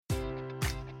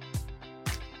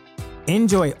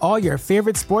Enjoy all your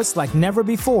favorite sports like never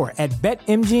before at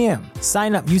BetMGM.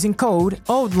 Sign up using code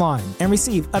OldLine and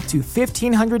receive up to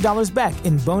 $1,500 back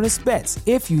in bonus bets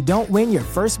if you don't win your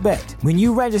first bet. When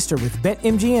you register with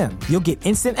BetMGM, you'll get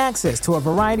instant access to a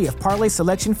variety of parlay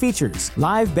selection features,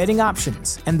 live betting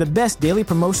options, and the best daily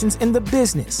promotions in the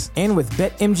business. And with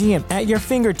BetMGM at your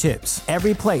fingertips,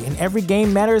 every play and every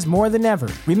game matters more than ever.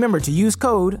 Remember to use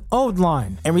code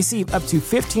OldLine and receive up to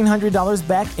 $1,500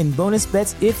 back in bonus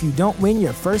bets if you don't win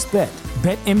your first bet.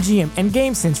 BetMGM and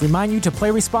GameSense remind you to play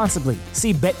responsibly.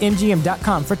 See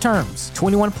BetMGM.com for terms.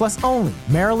 21 plus only.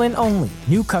 Maryland only.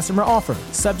 New customer offer.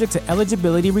 Subject to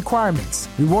eligibility requirements.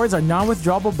 Rewards are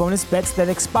non-withdrawable bonus bets that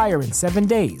expire in 7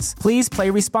 days. Please play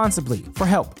responsibly. For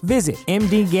help, visit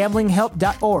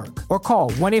mdgamblinghelp.org or call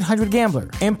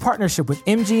 1-800-GAMBLER in partnership with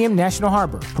MGM National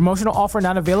Harbor. Promotional offer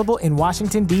not available in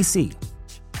Washington, D.C.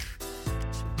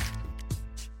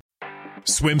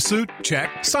 Swimsuit? Check.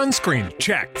 Sunscreen?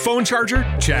 Check. Phone charger?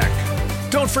 Check.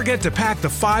 Don't forget to pack the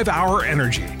 5-Hour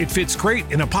Energy. It fits great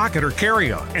in a pocket or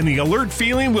carry-on, and the alert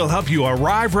feeling will help you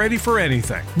arrive ready for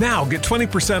anything. Now get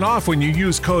 20% off when you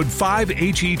use code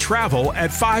 5HETRAVEL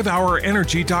at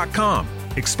 5hourenergy.com.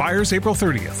 Expires April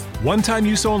 30th. One-time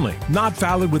use only. Not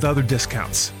valid with other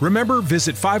discounts. Remember,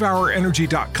 visit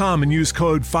 5hourenergy.com and use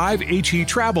code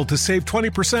 5HETRAVEL to save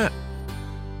 20%.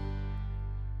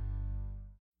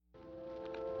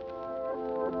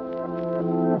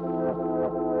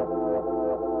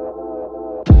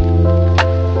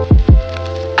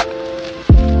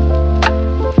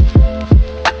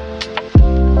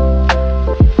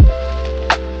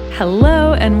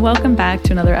 Hello, and welcome back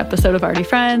to another episode of Already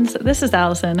Friends. This is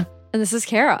Allison. And this is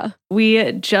Kara.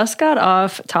 We just got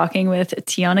off talking with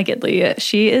Tiana Gidley.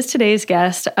 She is today's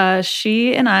guest.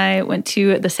 She and I went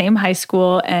to the same high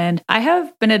school, and I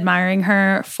have been admiring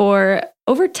her for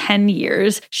over 10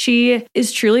 years. She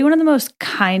is truly one of the most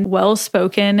kind,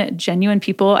 well-spoken, genuine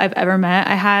people I've ever met.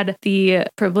 I had the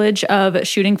privilege of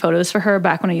shooting photos for her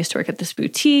back when I used to work at this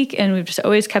boutique, and we've just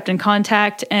always kept in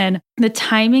contact. And the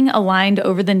timing aligned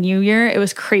over the new year. It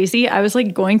was crazy. I was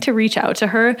like going to reach out to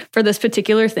her for this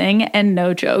particular thing, and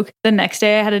no joke, the next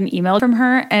day I had an email from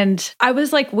her, and I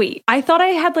was like, wait, I thought I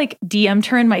had like DM'd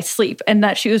her in my sleep and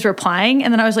that she was replying.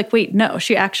 And then I was like, wait, no,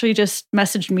 she actually just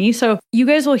messaged me. So you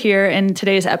guys will hear in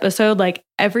today's episode, like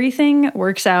everything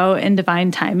works out in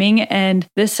divine timing. And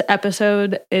this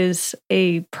episode is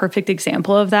a perfect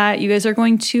example of that. You guys are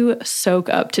going to soak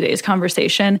up today's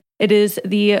conversation. It is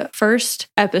the first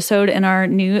episode in our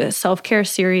new self-care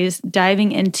series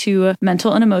diving into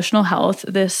mental and emotional health.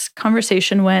 This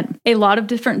conversation went a lot of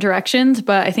different directions,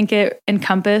 but I think it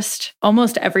encompassed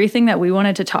almost everything that we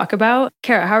wanted to talk about.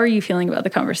 Kara, how are you feeling about the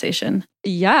conversation?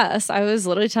 Yes, I was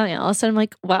literally telling Allison, I'm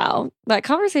like, wow, that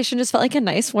conversation just felt like a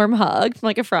nice warm hug from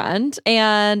like a friend.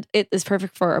 And it is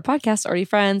perfect for our podcast, Already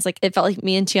Friends. Like it felt like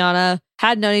me and Tiana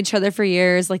had known each other for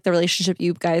years, like the relationship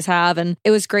you guys have. And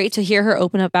it was great to hear her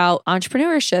open about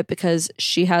entrepreneurship because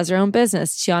she has her own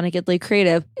business, Tiana Gidley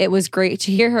Creative. It was great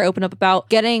to hear her open up about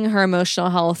getting her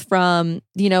emotional health from,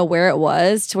 where it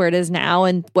was to where it is now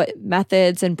and what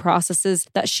methods and processes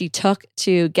that she took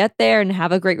to get there and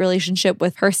have a great relationship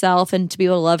with herself and to be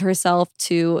able to love herself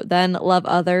to then love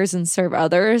others and serve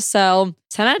others. So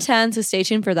 10 out of 10, so stay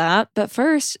tuned for that. But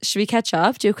first, should we catch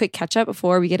up? Do a quick catch up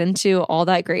before we get into all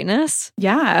that greatness?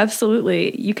 Yeah,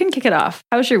 absolutely. You can kick it off.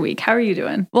 How was your week? How are you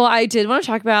doing? Well, I did want to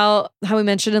talk about how we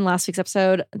mentioned in last week's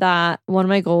episode that one of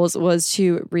my goals was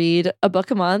to read a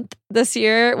book a month this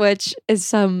year, which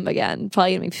is again,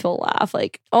 probably gonna make people laugh.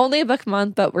 Like only a book a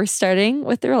month, but we're starting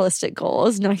with the realistic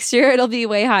goals. Next year, it'll be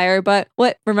way higher. But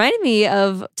what reminded me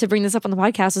of to bring this up on the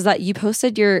podcast is that you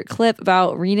posted your clip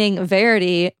about reading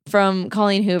Verity from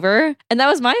Colleen Hoover. And that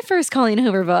was my first Colleen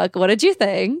Hoover book. What did you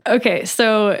think? Okay,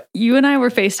 so you and I were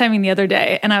FaceTiming the other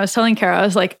day, and I was telling Kara, I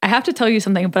was like, I have to tell you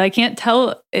something, but I can't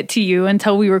tell it to you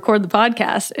until we record the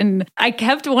podcast. And I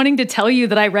kept wanting to tell you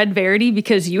that I read Verity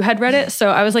because you had read it. So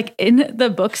I was like in the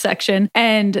book section,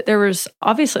 and there was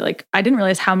obviously like, I didn't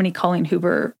realize how many Colleen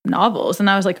Hoover novels. And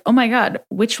I was like, oh my God,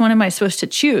 which one am I supposed to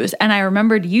choose? And I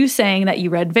remembered you saying that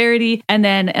you read Verity. And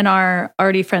then in our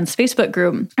Already Friends Facebook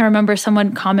group, I remember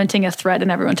someone commenting a thread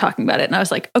and everyone talking about it. And I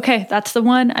was like, okay, that's the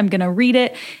one. I'm going to read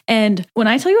it. And when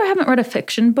I tell you I haven't read a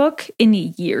fiction book in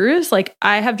years, like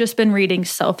I have just been reading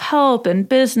self-help and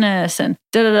business and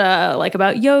like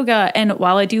about yoga. And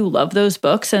while I do love those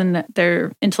books and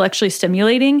they're intellectually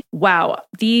stimulating, wow,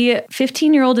 the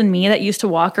 15-year-old in me that used to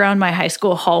walk around my high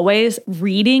school hallways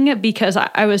reading because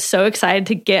I was so excited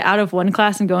to get out of one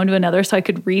class and go into another so I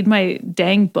could read my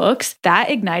dang books, that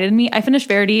ignited me. I finished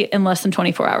Verity in less than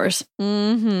 24 hours.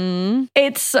 Mm-hmm.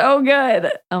 It's so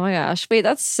good. Oh my gosh. Wait,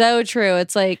 that's so true.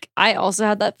 It's like, I also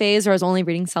had that phase where I was only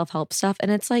reading self-help stuff.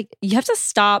 And it's like, you have to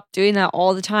stop doing that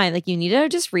all the time. Like, you need to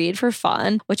just read for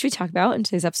fun, which we talk about in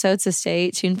today's episode. So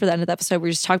stay tuned for the end of the episode. We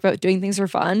just talk about doing things for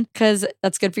fun because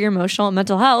that's good for your emotional and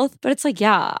mental health. But it's like,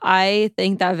 yeah, I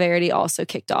think that Verity also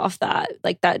kicked off that,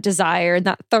 like that desire and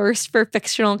that thirst for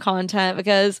fictional content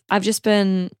because I've just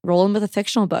been rolling with the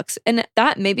fictional books. And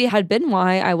that maybe had been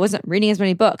why I wasn't reading as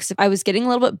many books. I was getting a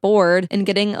little bit bored and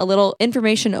getting a little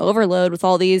information overload with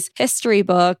all these history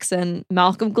books and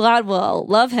Malcolm Gladwell,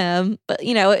 love him. But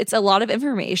you know, it's a lot of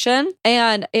information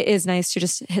and it is nice to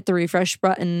just hit the refresh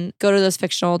button, go to those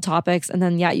fictional topics. And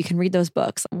then, yeah, you can read those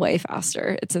books way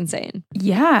faster. It's insane.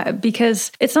 Yeah,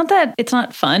 because it's not that it's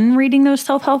not fun reading those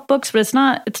self-help books, but it's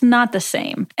not the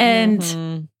same.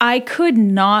 And I could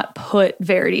not put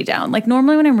Verity down. Like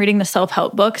normally when I'm reading the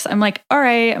self-help books, I'm like, all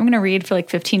right, I'm going to read for like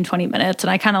 15, 20 minutes.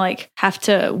 And I kind of like have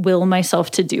to will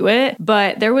myself to do it.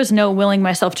 But there was no willing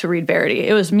myself to read Verity.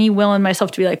 It was me willing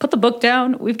myself to be like, put the book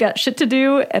down. We've got shit to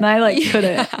do. And I like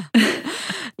couldn't.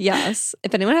 Yes.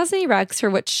 If anyone has any recs for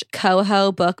which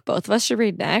Coho book both of us should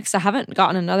read next, I haven't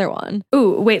gotten another one.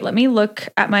 Ooh, wait, let me look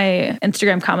at my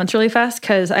Instagram comments really fast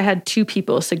because I had 2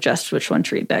 people suggest which one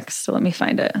to read next. So let me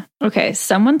find it. Okay.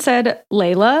 Someone said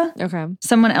Layla. Okay.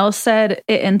 Someone else said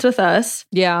It Ends With Us.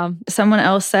 Yeah. Someone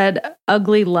else said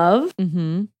Ugly Love.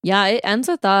 Mm-hmm. Yeah, It Ends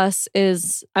With Us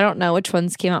is, I don't know which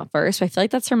ones came out first, but I feel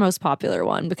like that's her most popular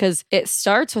one because It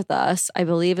Starts With Us, I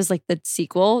believe, is like the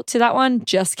sequel to that one,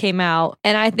 just came out.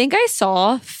 And I think I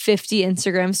saw 50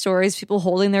 Instagram stories, people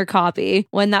holding their copy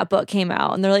when that book came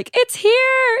out. And they're like, it's here.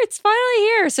 It's finally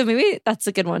here. So maybe that's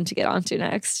a good one to get onto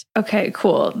next. Okay,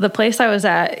 cool. The place I was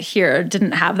at here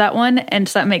didn't have that one. And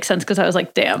so that makes sense because I was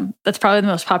like, damn, that's probably the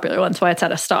most popular one. That's why it's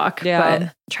out of stock. Yeah.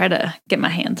 But try to get my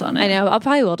hands on it. I know. I'll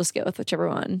probably will just go with whichever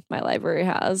one my library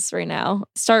has right now.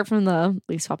 Start from the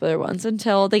least popular ones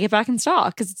until they get back in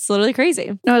stock because it's literally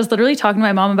crazy. No, I was literally talking to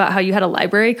my mom about how you had a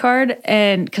library card.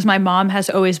 And because my mom has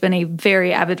always been a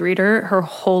very avid reader her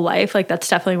whole life. Like that's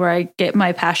definitely where I get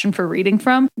my passion for reading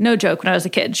from. No joke. When I was a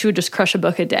kid, she would just crush a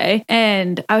book a day.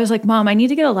 And I was like, Mom, I need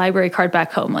to get a library card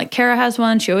back home. Like Kara has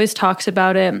one. She always talks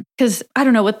about it. Because I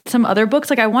don't know, with some other books,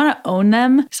 like I want to own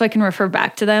them so I can refer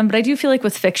back to them. But I do feel like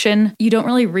with fiction, you don't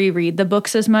really reread the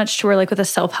books as much to where like with a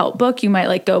self-help book, you might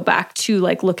like go back to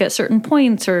like look at certain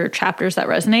points or chapters that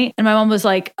resonate. And my mom was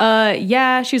like,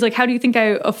 yeah. She's like, how do you think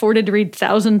I afforded to read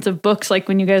thousands of books like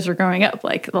when you guys were growing up,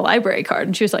 like the library card?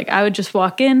 And she was like, I would just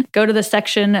walk in, go to the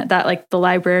section that like the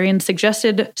librarian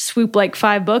suggested, swoop like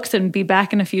 5 books and be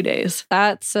back in a few days.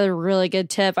 That's a really good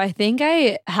tip. I think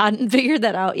I hadn't figured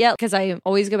that out yet because I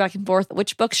always go back and forth.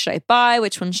 Which books should I buy?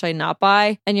 Which ones should I not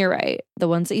buy? And you're right. The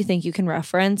ones that you think you can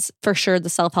reference, for sure, the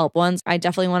self-help ones, I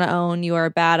definitely want to own. You Are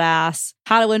a Badass,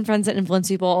 How to Win Friends and Influence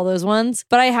People, all those ones.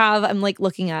 But I'm like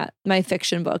looking at my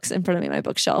fiction books in front of me, my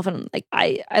bookshelf, and I'm like,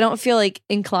 I don't feel like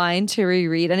inclined to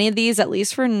reread any of these, at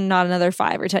least for not another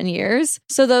 5 or 10 years.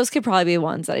 So those could probably be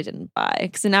ones that I didn't buy.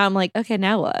 Because now I'm like, okay,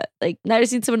 now what? Like now I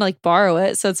just need someone to like borrow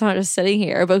it. So it's not just sitting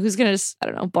here, but who's going to just, I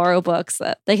don't know, borrow books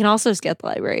that they can also just get at the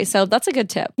library. So that's a good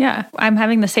tip. Yeah. I'm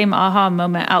having the same aha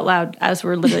moment out loud as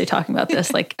we're literally talking about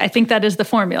this. Like, I think that is the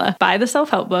formula. Buy the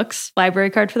self-help books, library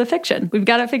card for the fiction. We've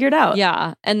got it figured out.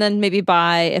 Yeah. And then maybe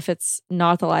buy if it's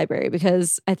not the library,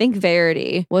 because I think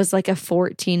Verity was like a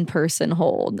 14-person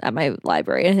hold at my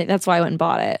library. And I think that's why I went and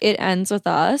bought it. It Ends With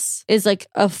Us is like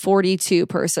a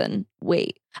 42-person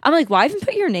wait. I'm like, why even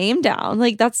put your name down?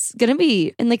 Like, that's going to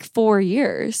be in like 4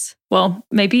 years. Well,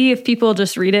 maybe if people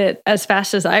just read it as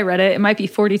fast as I read it, it might be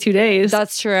 42 days.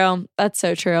 That's true. That's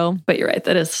so true. But you're right.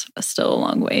 That is still a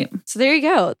long wait. So there you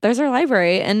go. There's our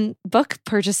library and book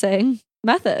purchasing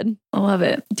method. I love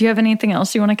it. Do you have anything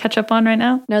else you want to catch up on right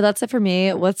now? No, that's it for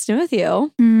me. What's new with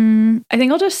you? I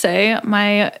think I'll just say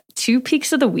my 2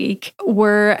 peaks of the week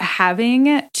were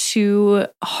having 2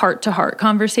 heart-to-heart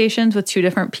conversations with 2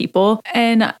 different people.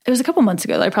 And it was a couple months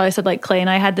ago that I probably said like Clay and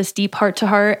I had this deep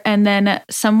heart-to-heart. And then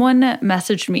someone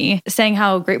messaged me saying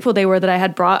how grateful they were that I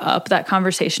had brought up that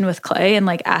conversation with Clay and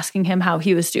like asking him how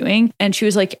he was doing. And she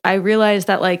was like, I realized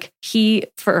that like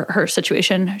for her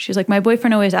situation, she was like, my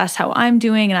boyfriend always asks how I'm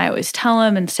doing and I always always tell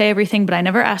him and say everything, but I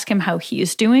never ask him how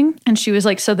he's doing. And she was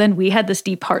like, so then we had this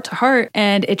deep heart to heart,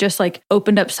 and it just like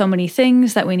opened up so many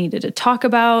things that we needed to talk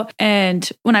about. And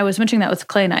when I was mentioning that with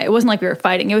Clay and I, it wasn't like we were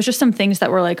fighting. It was just some things that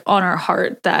were like on our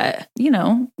heart that,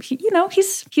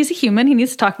 he's a human. He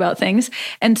needs to talk about things.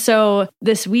 And so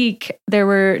this week there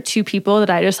were two people that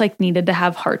I just like needed to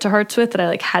have heart to hearts with that I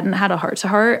like hadn't had a heart to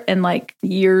heart in like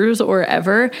years or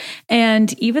ever.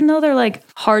 And even though they're like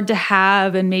hard to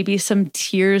have and maybe some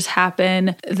tears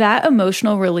happen, that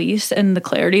emotional release and the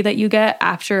clarity that you get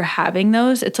after having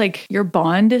those, it's like your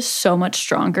bond is so much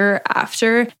stronger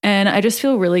after. And I just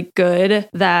feel really good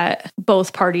that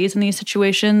both parties in these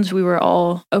situations, we were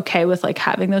all okay with like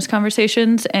having those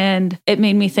conversations. And it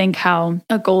made me think how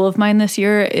a goal of mine this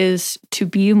year is to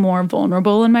be more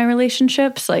vulnerable in my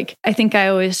relationships. Like, I think I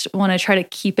always want to try to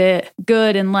keep it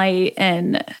good and light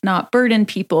and not burden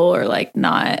people or like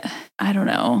not, I don't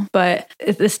know, but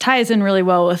this ties in really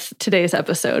well with today's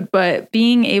episode. But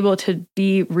being able to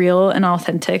be real and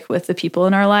authentic with the people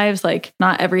in our lives, like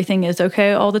not everything is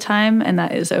okay all the time, and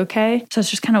that is okay. So it's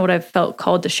just kind of what I've felt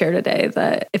called to share today,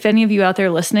 that if any of you out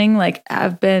there listening, like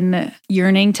have been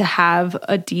yearning to have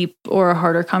a deep or a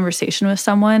harder conversation with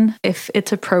someone, if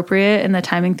it's appropriate and the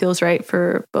timing feels right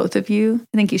for both of you,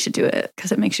 I think you should do it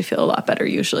because it makes you feel a lot better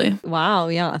usually. Wow.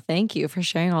 Yeah. Thank you for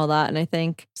sharing all that. And I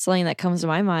think something that comes to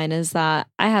my mind is that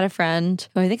I had a friend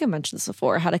who, I think I mentioned this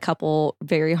before, had a couple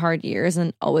very hard years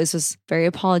and always was very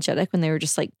apologetic when they were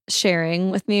just like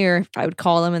sharing with me, or if I would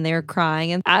call them and they were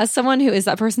crying. And as someone who is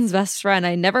that person's best friend,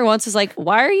 I never once was like,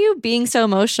 why are you being so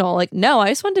emotional? Like, no, I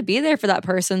just wanted to be there for that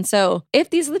person. So if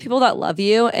these are the people that love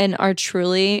you and are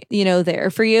truly, there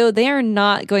for you, they are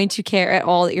not going to care at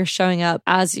all that you're showing up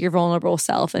as your vulnerable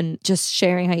self and just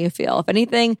sharing how you feel. If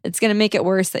anything, it's going to make it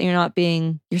worse that you're not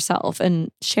being yourself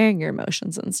and sharing your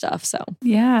emotions and stuff. So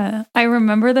yeah, I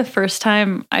remember the first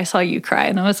time I saw you cry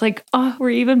and I was like, oh,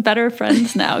 we're even better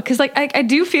friends now. Cause like, I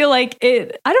do feel like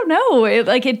it, I don't know,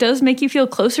 it does make you feel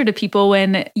closer to people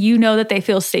when you know that they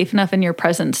feel safe enough in your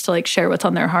presence to like share what's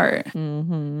on their heart.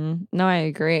 Mm-hmm. No, I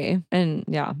agree. And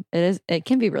yeah, it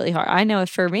can be really hard. I know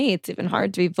for me, it's even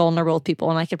hard to be vulnerable with people,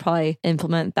 and I could probably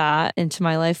implement that into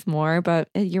my life more, but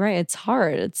you're right. It's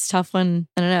hard. It's tough when,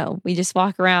 I don't know, we just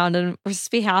walk around and we're supposed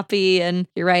to be happy, and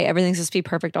you're right. Everything's supposed to be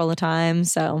perfect all the time.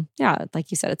 So yeah,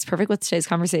 like you said, it's perfect with today's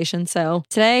conversation. So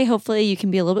today, hopefully you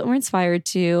can be a little bit more inspired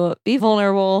to be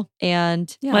vulnerable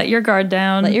and let your guard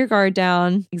down. Let your guard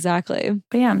down. Exactly.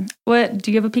 But yeah,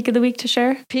 do you have a peak of the week to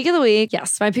share? Peak of the week.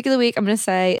 Yes. My peak of the week, I'm going to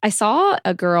say, I saw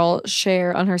a girl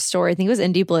share on her story, I think it was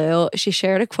Indie Blue. She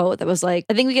shared a quote that was like,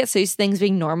 I think we get so used to things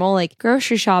being normal, like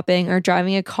grocery shopping or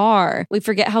driving a car. We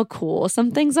forget how cool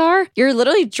some things are. You're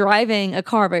literally driving a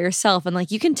car by yourself, and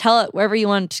like you can tell it wherever you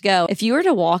want it to go. If you were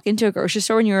to walk into a grocery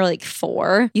store when you were like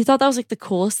 4, you thought that was like the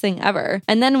coolest thing ever.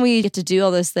 And then we get to do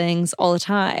all those things all the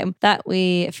time that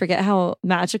we forget how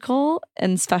magical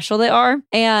and special they are.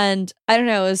 And I don't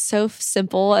know, it was so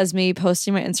simple as me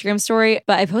posting my Instagram story,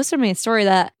 but I posted my story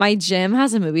that my gym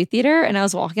has a movie theater, and I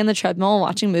was walking on the treadmill and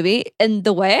watching a movie, and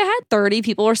the way I had 30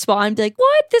 people respond and be like,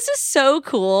 what? This is so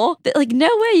cool. Like, no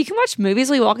way, you can watch movies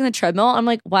while you walk on the treadmill. I'm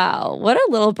like, wow, what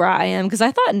a little brat I am, because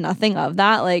I thought nothing of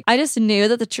that. Like, I just knew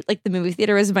that the movie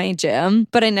theater was my gym,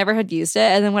 but I never had used it.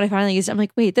 And then when I finally used it, I'm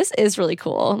like, wait, this is really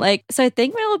cool. Like, so I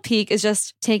think my little peak is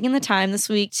just taking the time this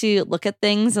week to look at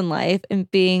things in life and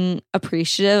being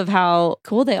appreciative of how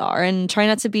cool they are, and try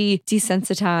not to be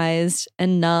desensitized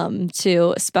and numb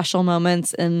to special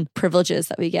moments and privileges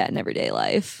that we get in everyday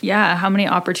life. Yeah, how many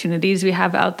opportunities we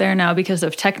have out there now because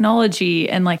of technology,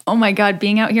 and like, oh my God,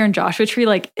 being out here in Joshua Tree,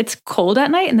 like it's cold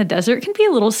at night in the desert can be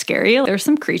a little scary. There's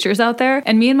some creatures out there.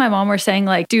 And me and my mom were saying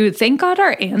like, dude, thank God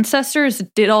our ancestors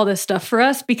did all this stuff for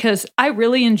us, because I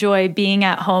really enjoy being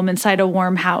at home inside a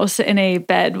warm house in a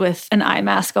bed with an eye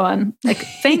mask on. Like,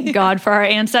 thank God for our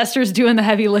ancestors doing the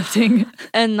heavy lifting.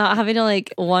 And not having to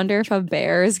like wonder if a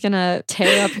bear is gonna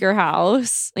tear up your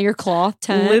house, your cloth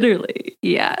tent. Literally.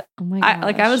 Yeah. Oh my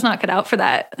gosh. I was not cut out for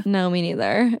that. No, me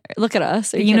neither. Look at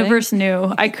us. The universe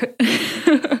knew I could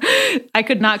I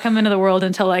could not come into the world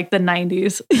until like the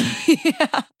 90s.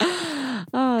 Yeah.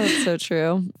 Oh, that's so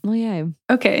true. Well, yeah.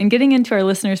 Okay, and getting into our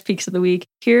listeners' peaks of the week,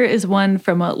 here is one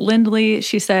from Lindley.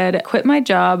 She said, quit my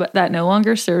job that no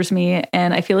longer serves me,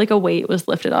 and I feel like a weight was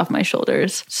lifted off my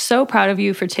shoulders. So proud of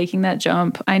you for taking that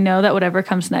jump. I know that whatever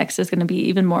comes next is going to be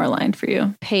even more aligned for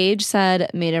you. Paige said,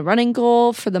 made a running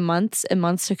goal for the months and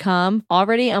months to come.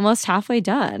 Already almost halfway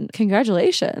done.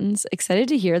 Congratulations. Excited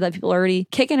to hear that people are already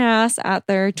kicking ass at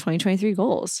their 2023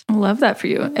 goals. I love that for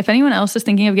you. If anyone else is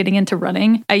thinking of getting into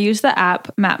running, I use the app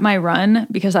app, Map My Run,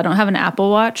 because I don't have an Apple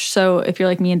Watch. So if you're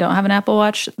like me and don't have an Apple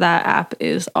Watch, that app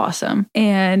is awesome.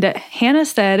 And Hannah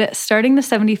said, starting the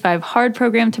 75 Hard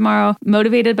program tomorrow,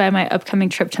 motivated by my upcoming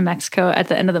trip to Mexico at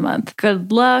the end of the month.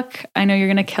 Good luck. I know you're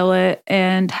going to kill it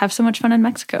and have so much fun in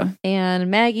Mexico. And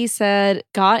Maggie said,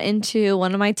 got into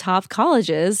one of my top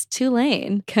colleges,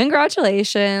 Tulane.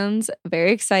 Congratulations.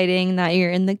 Very exciting that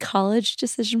you're in the college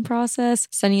decision process,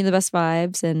 sending you the best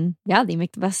vibes, and yeah, you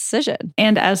make the best decision.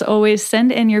 And as always,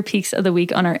 send in your peaks of the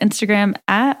week on our Instagram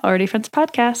at Already Friends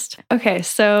Podcast. Okay,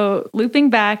 so looping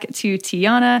back to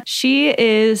Tiana, she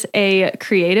is a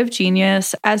creative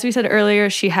genius. As we said earlier,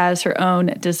 she has her own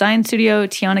design studio,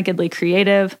 Tiana Gidley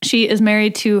Creative. She is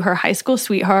married to her high school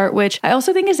sweetheart, which I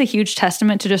also think is a huge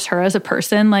testament to just her as a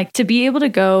person. Like, to be able to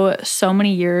go so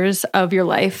many years of your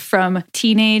life from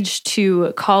teenage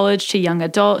to college to young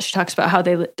adult. She talks about how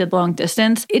they did long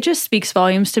distance. It just speaks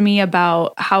volumes to me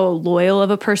about how loyal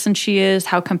of a person she is,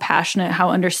 how compassionate, how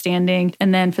understanding,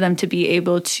 and then for them to be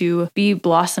able to be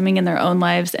blossoming in their own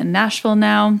lives in Nashville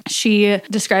now. She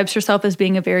describes herself as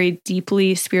being a very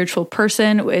deeply spiritual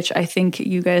person, which I think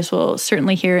you guys will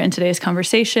certainly hear in today's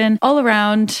conversation. All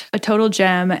around, a total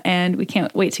gem, and we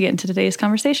can't wait to get into today's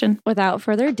conversation. Without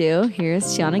further ado, here's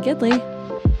Tiana Gidley.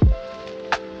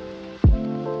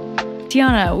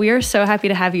 Tiana, we are so happy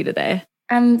to have you today.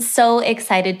 I'm so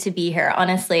excited to be here.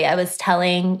 Honestly, I was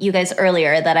telling you guys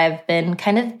earlier that I've been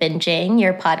kind of binging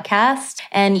your podcast,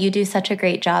 and you do such a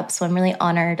great job. So I'm really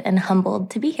honored and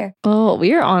humbled to be here. Oh,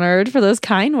 we are honored for those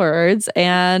kind words.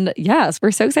 And yes,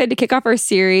 we're so excited to kick off our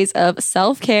series of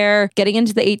self-care, getting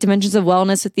into the 8 dimensions of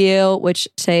wellness with you, which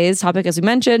today's topic, as we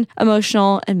mentioned,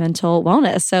 emotional and mental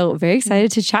wellness. So very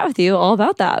excited to chat with you all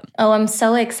about that. Oh, I'm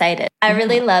so excited. I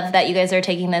really love that you guys are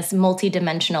taking this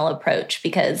multidimensional approach,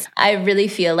 because I really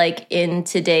feel like in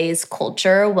today's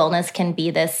culture, wellness can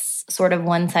be this sort of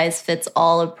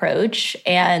one-size-fits-all approach.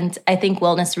 And I think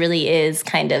wellness really is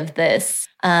kind of this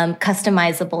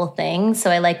customizable thing.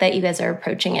 So I like that you guys are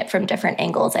approaching it from different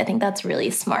angles. I think that's really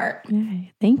smart.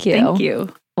 Thank you. Thank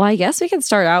you. Well, I guess we can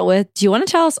start out with, do you want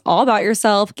to tell us all about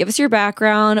yourself? Give us your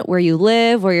background, where you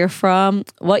live, where you're from,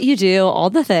 what you do,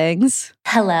 all the things.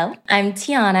 Hello, I'm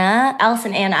Tiana.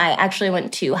 Allison and I actually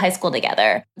went to high school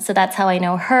together. So that's how I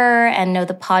know her and know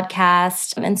the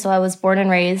podcast. And so I was born and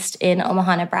raised in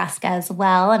Omaha, Nebraska as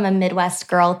well. I'm a Midwest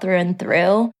girl through and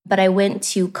through. But I went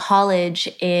to college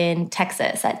in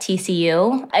Texas at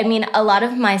TCU. I mean, a lot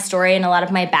of my story and a lot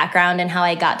of my background and how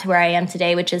I got to where I am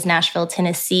today, which is Nashville,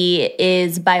 Tennessee,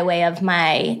 is by way of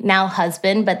my now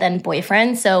husband, but then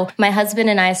boyfriend. So my husband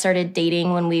and I started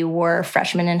dating when we were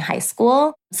freshmen in high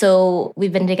school. So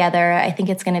we've been together, I think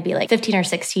it's going to be like 15 or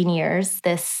 16 years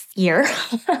this year.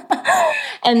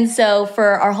 And so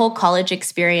for our whole college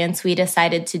experience, we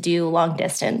decided to do long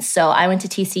distance. So I went to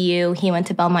TCU, he went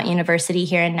to Belmont University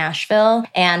here in Nashville,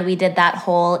 and we did that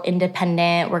whole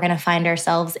independent, we're going to find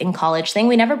ourselves in college thing.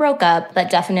 We never broke up, but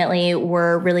definitely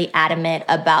were really adamant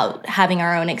about having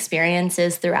our own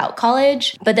experiences throughout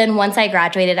college. But then once I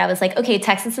graduated, I was like, okay,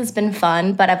 Texas has been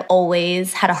fun, but I've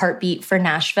always had a heartbeat for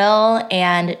Nashville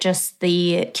and just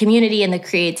the community and the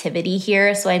creativity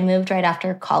here. So I moved right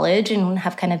after college and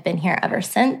have kind of been here ever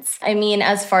since. I mean,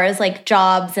 as far as like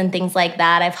jobs and things like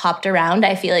that, I've hopped around.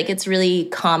 I feel like it's really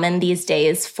common these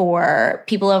days for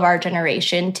people of our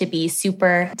generation to be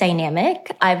super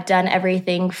dynamic. I've done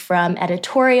everything from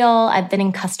editorial, I've been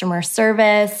in customer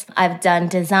service, I've done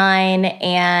design,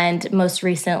 and most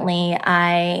recently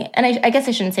I guess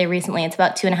I shouldn't say recently, it's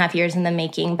about 2.5 years in the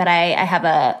making, but I have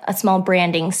a small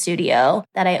branding studio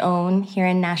that I own here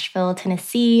in Nashville,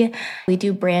 Tennessee. We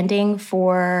do branding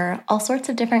for all sorts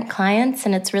of different clients,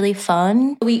 and it's really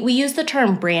fun. We use the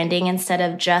term branding instead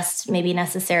of just maybe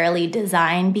necessarily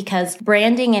design, because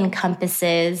branding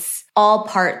encompasses all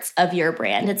parts of your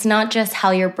brand. It's not just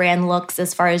how your brand looks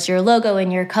as far as your logo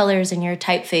and your colors and your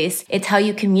typeface. It's how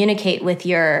you communicate with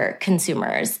your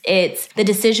consumers. It's the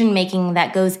decision-making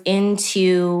that goes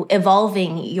into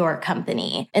evolving your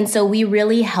company. And so we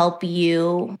really help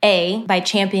you, by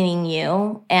championing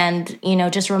you and,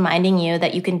 just reminding you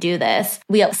that you can do this.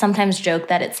 We sometimes joke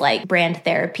that it's like brand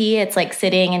therapy. It's like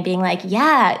sitting and being like,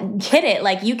 yeah, get it.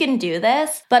 Like, you can do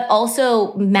this, but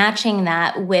also matching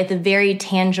that with very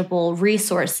tangible available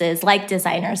resources like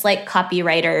designers, like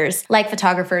copywriters, like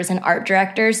photographers and art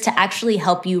directors to actually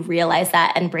help you realize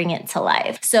that and bring it to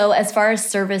life. So as far as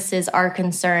services are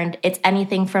concerned, it's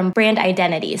anything from brand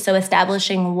identity, so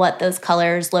establishing what those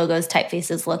colors, logos,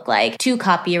 typefaces look like, to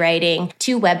copywriting,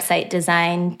 to website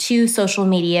design, to social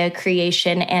media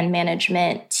creation and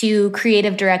management, to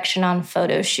creative direction on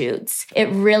photo shoots. It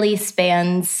really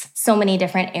spans so many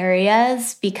different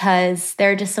areas because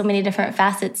there are just so many different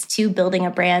facets to building a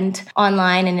brand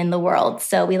online and in the world.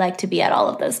 So we like to be at all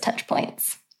of those touch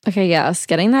points. Okay, yes.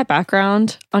 Getting that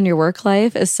background on your work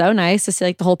life is so nice to see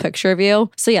like the whole picture of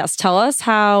you. So yes, tell us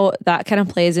how that kind of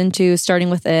plays into starting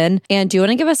Within. And do you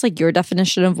want to give us like your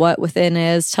definition of what Within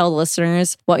is? Tell the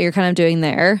listeners what you're kind of doing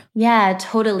there. Yeah,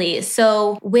 totally.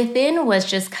 So Within was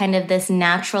just kind of this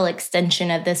natural extension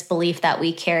of this belief that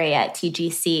we carry at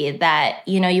TGC that,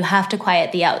 you have to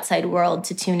quiet the outside world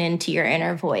to tune into your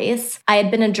inner voice. I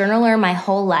had been a journaler my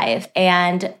whole life.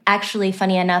 And actually,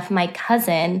 funny enough, my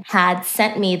cousin had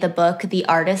sent me the book, The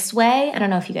Artist's Way. I don't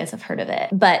know if you guys have heard of it,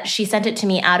 but she sent it to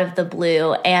me out of the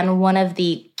blue. And one of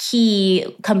the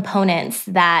key components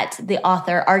that the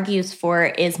author argues for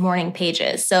is morning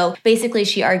pages. So basically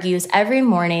she argues every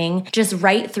morning, just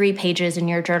write 3 pages in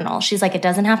your journal. She's like, it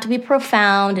doesn't have to be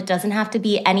profound. It doesn't have to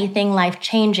be anything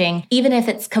life-changing. Even if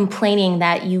it's complaining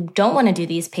that you don't want to do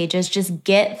these pages, just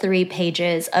get 3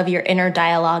 pages of your inner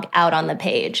dialogue out on the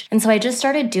page. And so I just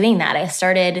started doing that. I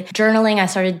started journaling. I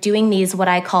started doing these, what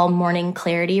I call morning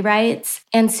clarity writes.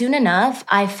 And soon enough,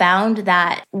 I found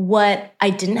that what I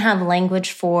didn't have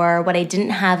language for, what I didn't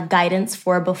have guidance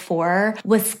for before,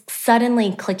 was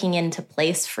suddenly clicking into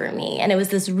place for me. And it was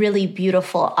this really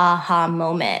beautiful aha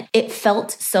moment. It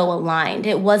felt so aligned.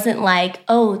 It wasn't like,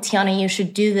 oh, Tiana, you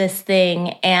should do this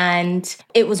thing. And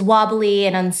it was wobbly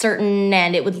and uncertain,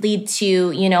 and it would lead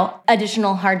to,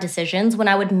 additional hard decisions. When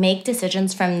I would make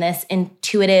decisions from this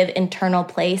intuitive internal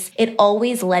place, it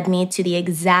always led me to the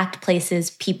exact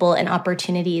places, people, and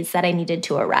opportunities that I needed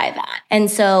to arrive at.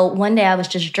 And so one day I was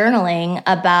just journaling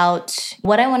about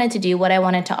what I wanted to do, what I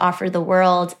wanted to offer the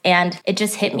world, and it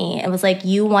just hit me. It was like,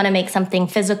 you want to make something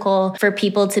physical for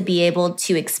people to be able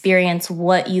to experience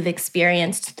what you've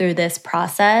experienced through this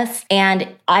process. And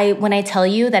when I tell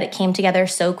you that it came together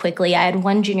so quickly, I had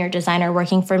one junior designer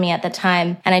working for me at the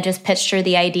time, and I just pitched her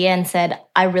the idea and said,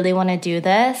 I really want to do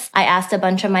this. I asked a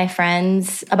bunch of my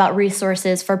friends about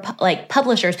resources for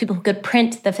publishers, people who could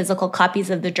print the physical copies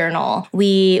of the journal.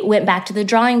 We went back to the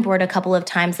drawing board a couple of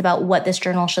times about what this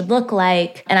journal should look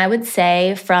like. And I would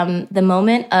say from the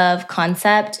moment of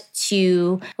concept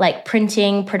to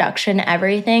printing, production,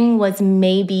 everything was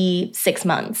maybe 6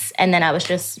 months. And then I was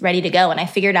just ready to go. And I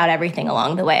figured out everything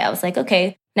along the way. I was like,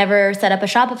 okay, never set up a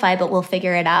Shopify, but we'll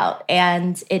figure it out.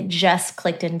 And it just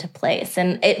clicked into place.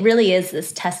 And it really is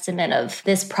this testament of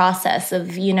this process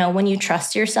of, when you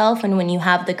trust yourself and when you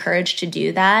have the courage to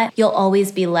do that, you'll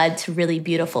always be led to really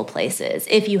beautiful places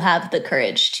if you have the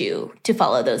courage to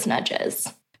follow those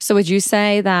nudges. So would you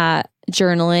say that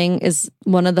journaling is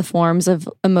one of the forms of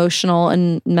emotional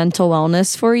and mental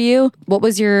wellness for you? What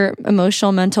was your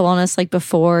emotional mental wellness like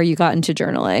before you got into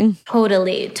journaling?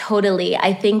 Totally.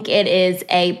 I think it is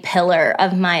a pillar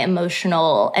of my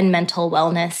emotional and mental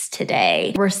wellness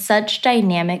today. We're such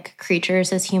dynamic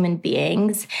creatures as human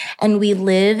beings, and we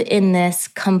live in this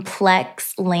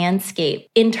complex landscape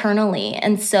internally.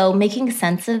 And so making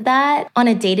sense of that on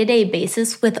a day-to-day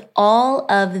basis with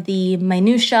all of the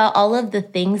minutia, all of the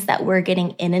things that we're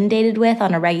getting inundated with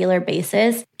on a regular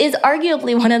basis is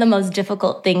arguably one of the most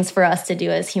difficult things for us to do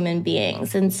as human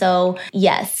beings. And so,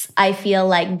 yes, I feel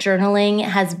like journaling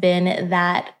has been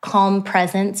that calm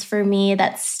presence for me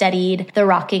that steadied the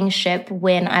rocking ship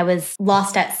when I was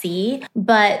lost at sea.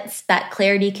 But that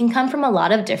clarity can come from a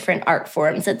lot of different art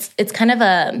forms. It's kind of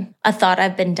a thought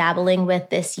I've been dabbling with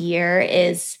this year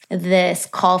is this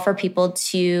call for people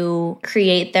to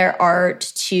create their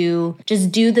art, to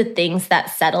just do the things that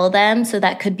settle them. So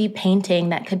that could be painting,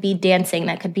 that could be dancing,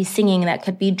 that could be singing, that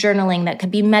could be journaling, that could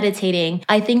be meditating.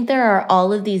 I think there are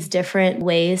all of these different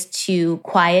ways to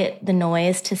quiet the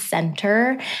noise, to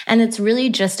center. And it's really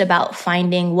just about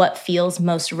finding what feels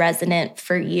most resonant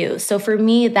for you. So for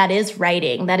me, that is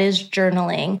writing, that is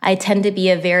journaling. I tend to be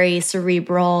a very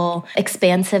cerebral,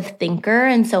 expansive thinker,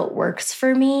 and so it works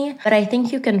for me. But I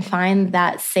think you can find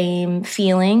that same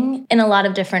feeling in a lot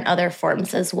of different other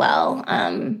forms as well.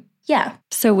 Yeah.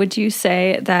 So would you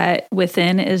say that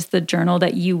Within is the journal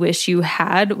that you wish you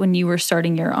had when you were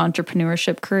starting your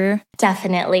entrepreneurship career?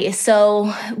 Definitely.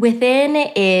 So Within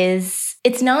is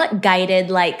it's not guided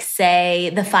like,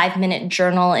 say, the 5-minute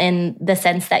journal in the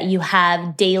sense that you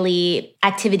have daily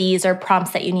activities or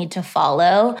prompts that you need to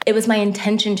follow. It was my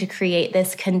intention to create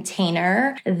this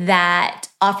container that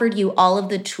offered you all of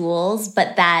the tools,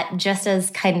 but that just as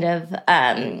kind of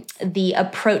the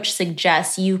approach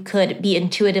suggests, you could be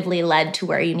intuitively led to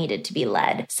where you needed to be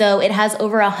led. So it has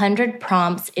over 100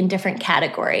 prompts in different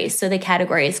categories. So the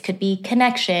categories could be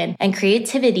connection and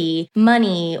creativity,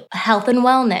 money, health and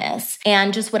wellness,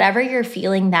 and just whatever you're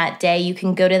feeling that day, you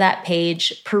can go to that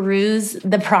page, peruse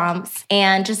the prompts,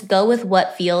 and just go with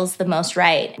what feels the most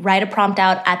right. Write a prompt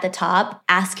out at the top,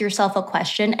 ask yourself a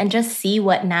question, and just see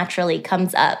what naturally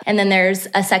comes up. And then there's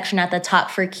a section at the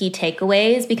top for key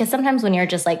takeaways, because sometimes when you're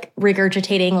just like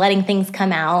regurgitating, letting things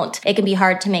come out, it can be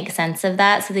hard to make sense of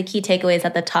that. So the key takeaways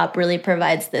at the top really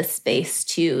provides this space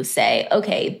to say,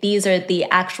 okay, these are the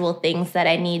actual things that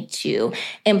I need to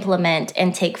implement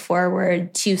and take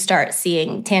forward to start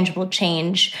seeing tangible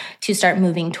change, to start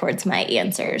moving towards my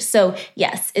answers. So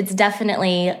yes, it's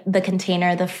definitely the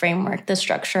container, the framework, the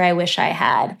structure I wish I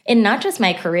had in not just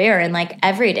my career and like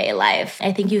everyday life.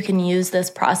 I think you can use this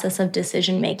process of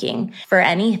decision making for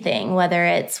anything, whether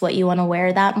it's what you want to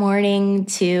wear that morning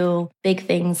to big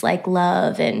things like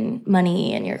love and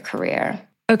money in your career.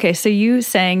 Okay, so you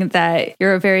saying that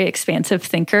you're a very expansive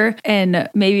thinker, and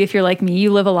maybe if you're like me,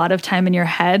 you live a lot of time in your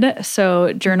head.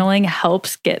 So journaling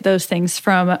helps get those things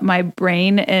from my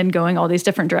brain and going all these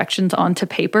different directions onto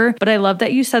paper. But I love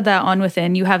that you said that on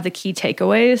Within, you have the key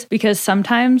takeaways, because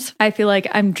sometimes I feel like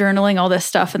I'm journaling all this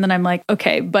stuff and then I'm like,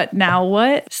 okay, but now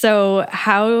what? So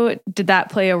how did that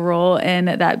play a role in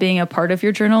that being a part of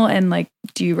your journal? And like,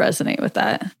 do you resonate with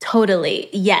that? Totally.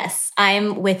 Yes,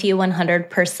 I'm with you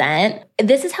 100%.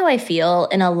 This is how I feel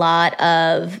in a lot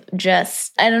of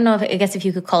just, I don't know if, I guess if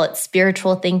you could call it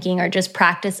spiritual thinking or just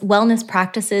wellness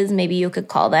practices, maybe you could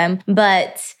call them.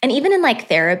 But, and even in like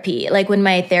therapy, like when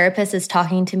my therapist is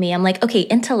talking to me, I'm like, okay,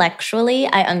 intellectually,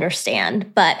 I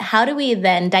understand, but how do we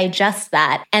then digest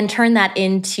that and turn that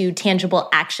into tangible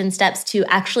action steps to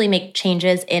actually make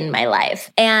changes in my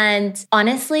life? And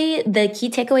honestly, the key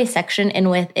takeaway section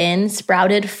in Within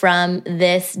sprouted from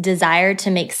this desire to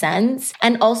make sense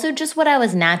and also just what I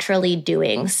was naturally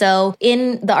doing. So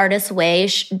in The Artist's Way,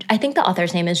 I think the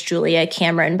author's name is Julia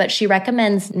Cameron, but she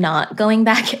recommends not going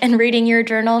back and reading your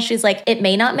journal. She's like, it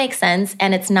may not make sense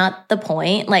and it's not the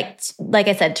point. Like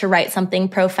I said, to write something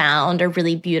profound or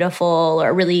really beautiful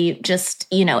or really just,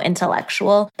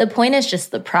 intellectual. The point is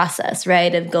just the process,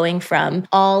 right? Of going from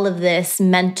all of this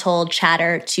mental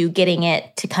chatter to getting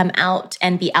it to come out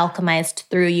and be alchemized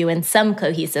through you in some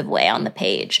cohesive way on the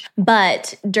page.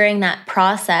 But during that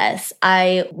process,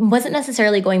 I wasn't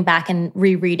necessarily going back and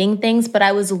rereading things, but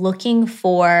I was looking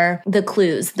for the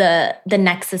clues, the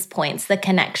nexus points, the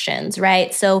connections,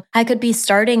 right? So I could be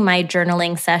starting my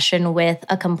journaling session with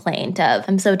a complaint of,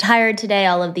 I'm so tired today,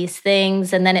 all of these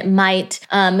things. And then it might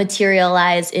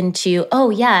materialize into, oh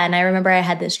yeah, and I remember I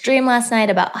had this dream last night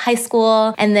about high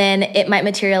school. And then it might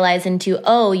materialize into,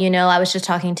 oh, I was just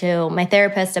talking to my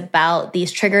therapist about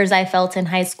these triggers I felt in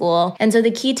high school. And so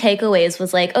the key takeaways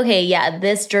was like, okay, yeah,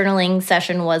 this journaling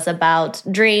session was about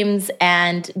dreams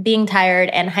and being tired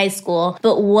and high school,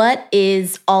 but what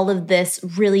is all of this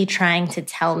really trying to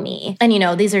tell me? And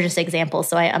these are just examples,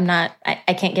 so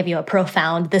I can't give you a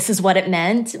profound, this is what it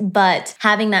meant, but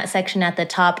having that section at the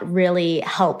top really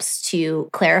helps to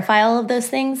clarify all of those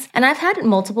things. And I've had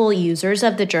multiple users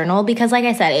of the journal because, like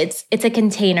I said, it's a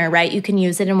container, right? You can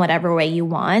use it in whatever way you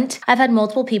want. I've had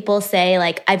multiple people say,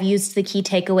 like, I've used the key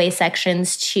takeaway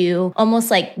sections to almost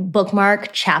like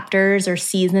bookmark chapters or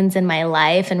seasons in my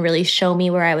life and really show me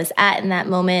where I was at in that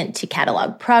moment, to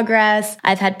catalog progress.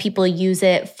 I've had people use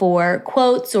it for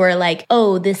quotes, or like,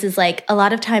 oh, this is like, a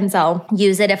lot of times I'll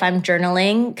use it if I'm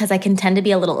journaling because I can tend to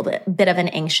be a little bit of an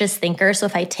anxious thinker. So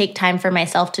if I take time for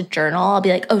myself to journal, I'll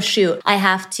be like, oh shoot, I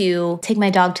have to take my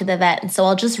dog to the vet. And so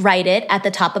I'll just write it at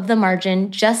the top of the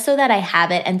margin just so that I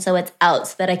have it. And so it's out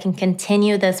so that I can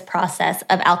continue this process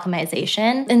of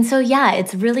alchemization. And so yeah,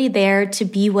 it's really there to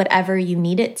be whatever you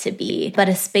need it to be, but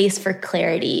a space for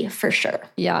clarity for sure.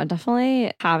 Yeah,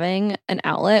 definitely having an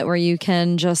outlet where you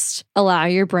can just allow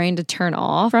your brain to turn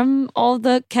off from all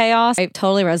the chaos. I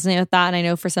totally resonate with that. And I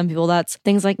know for some people that's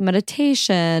things like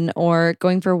meditation or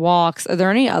going for walks. Are there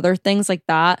any other things like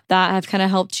that have kind of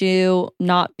helped you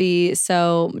not be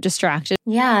so distracted?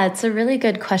 Yeah, it's a really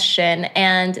good question,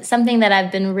 and something that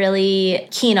I've been really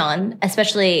keen on,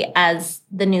 especially as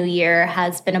the new year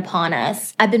has been upon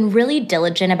us, I've been really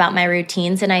diligent about my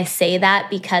routines. And I say that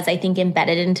because I think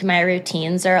embedded into my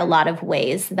routines are a lot of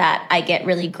ways that I get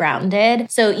really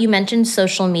grounded. So you mentioned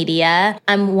social media.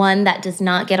 I'm one that does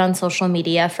not get on social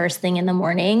media first thing in the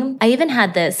morning. I even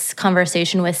had this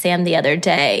conversation with Sam the other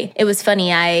day. It was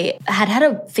funny. I had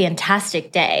a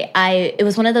fantastic day. It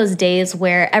was one of those days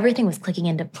where everything was clicking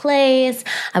into place.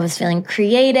 I was feeling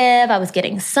creative. I was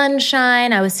getting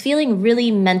sunshine. I was feeling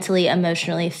really mentally,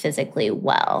 emotionally, physically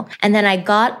well. And then I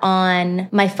got on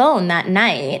my phone that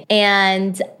night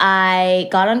and I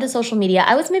got onto social media.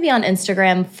 I was maybe on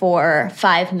Instagram for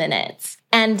 5 minutes.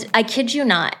 And I kid you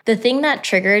not, the thing that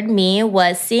triggered me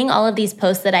was seeing all of these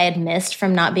posts that I had missed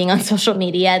from not being on social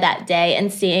media that day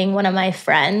and seeing one of my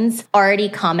friends already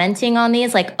commenting on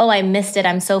these, like, oh, I missed it.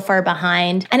 I'm so far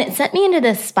behind. And it sent me into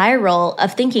this spiral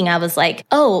of thinking. I was like,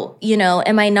 oh,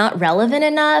 am I not relevant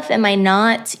enough? Am I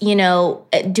not,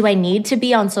 do I need to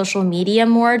be on social media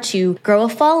more to grow a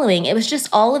following? It was just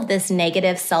all of this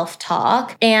negative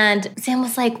self-talk. And Sam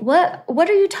was like, what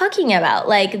are you talking about?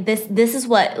 Like this is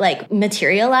what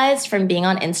materialized from being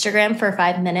on Instagram for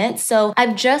 5 minutes. So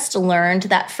I've just learned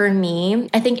that for me,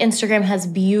 I think Instagram has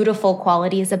beautiful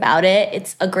qualities about it.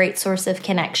 It's a great source of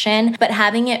connection, but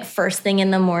having it first thing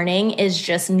in the morning is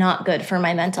just not good for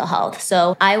my mental health.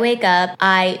 So I wake up,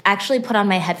 I actually put on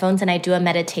my headphones and I do a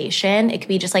meditation. It could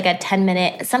be just like a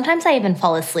 10-minute, sometimes I even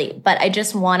fall asleep, but I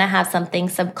just want to have something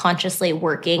subconsciously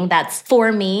working that's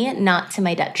for me, not to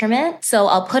my detriment. So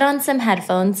I'll put on some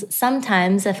headphones.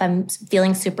 Sometimes if I'm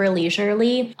feeling super leisurely,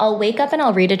 I'll wake up and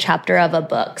I'll read a chapter of a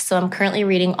book. So I'm currently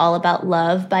reading All About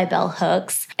Love by Bell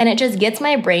Hooks, and it just gets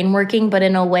my brain working, but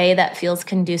in a way that feels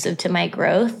conducive to my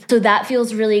growth. So that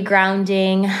feels really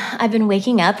grounding. I've been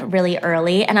waking up really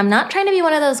early, and I'm not trying to be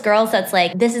one of those girls that's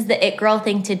like, this is the it girl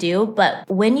thing to do. But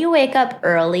when you wake up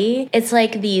early, it's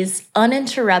like these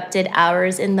uninterrupted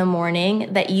hours in the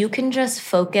morning that you can just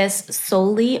focus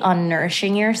solely on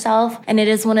nourishing yourself. And it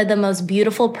is one of the most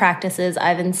beautiful practices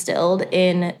I've instilled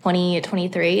in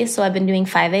 2023. So I've been doing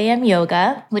 5 a.m.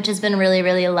 yoga, which has been really,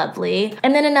 really lovely.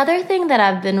 And then another thing that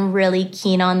I've been really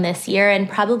keen on this year, and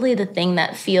probably the thing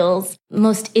that feels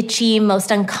most itchy,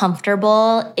 most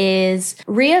uncomfortable, is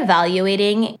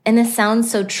reevaluating. And this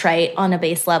sounds so trite on a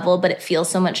base level, but it feels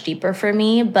so much deeper for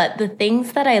me. But the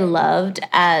things that I loved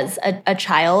as a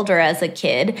child or as a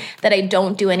kid that I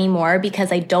don't do anymore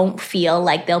because I don't feel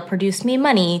like they'll produce me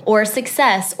money or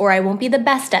success, or I won't be the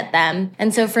best at them.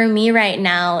 And so for me right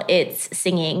now, it's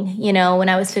singing. When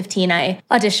I was 15, I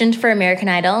auditioned for American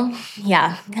Idol.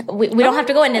 Yeah, we don't have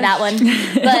to go into that one.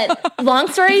 But long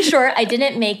story short, I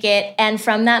didn't make it. And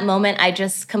from that moment, I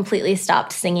just completely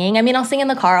stopped singing. I mean, I'll sing in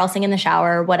the car, I'll sing in the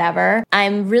shower, whatever.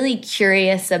 I'm really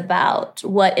curious about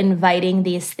what inviting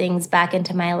these things back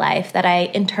into my life that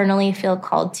I internally feel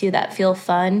called to, that feel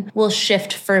fun, will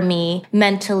shift for me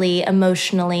mentally,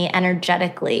 emotionally,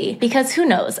 energetically. Because who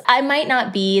knows? I might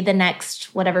not be the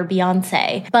next whatever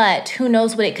Beyonce, but who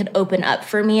knows what it could open up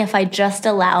for me if I just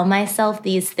allow myself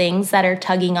these things that are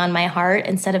tugging on my heart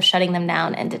instead of shutting them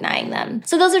down and denying them.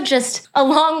 So those are just a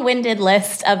long-winded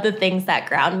list of the things that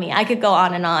ground me. I could go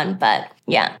on, but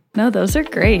yeah. No, those are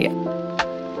great.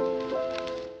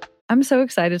 I'm so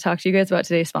excited to talk to you guys about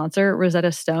today's sponsor,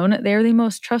 Rosetta Stone. They are the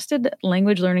most trusted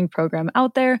language learning program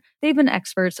out there. They've been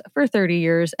experts for 30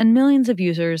 years, and millions of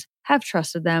users have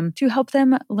trusted them to help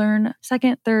them learn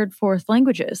second, third, fourth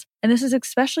languages. And this is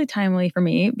especially timely for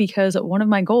me because one of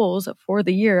my goals for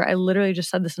the year, I literally just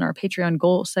said this in our Patreon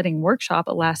goal setting workshop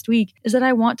last week, is that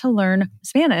I want to learn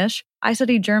Spanish. I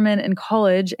studied German in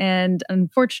college, and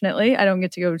unfortunately, I don't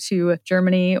get to go to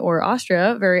Germany or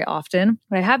Austria very often,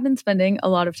 but I have been spending a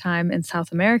lot of time in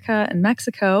South America and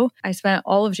Mexico. I spent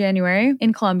all of January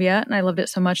in Colombia, and I loved it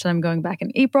so much that I'm going back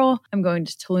in April. I'm going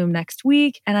to Tulum next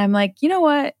week, and I'm like, you know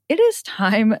what? It is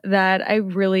time that I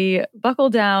really buckle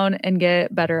down and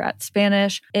get better at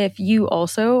Spanish. If you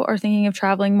also are thinking of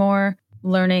traveling more,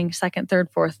 learning second, third,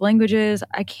 fourth languages,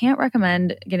 I can't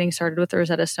recommend getting started with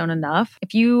Rosetta Stone enough.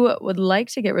 If you would like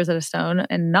to get Rosetta Stone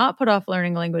and not put off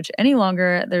learning a language any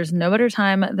longer, there's no better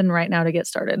time than right now to get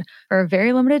started. For a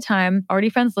very limited time,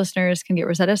 Already Friends listeners can get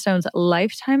Rosetta Stone's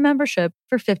lifetime membership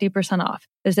for 50% off.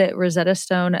 Visit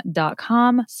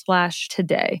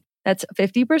rosettastone.com/today. That's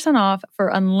 50% off for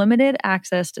unlimited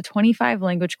access to 25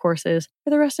 language courses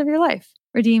for the rest of your life.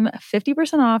 Redeem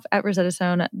 50% off at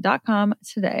rosettastone.com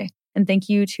today. And thank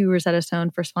you to Rosetta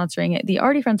Stone for sponsoring the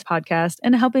Already Friends podcast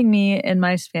and helping me in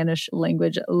my Spanish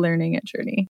language learning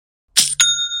journey.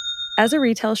 As a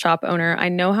retail shop owner, I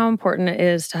know how important it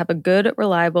is to have a good,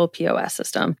 reliable POS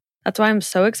system. That's why I'm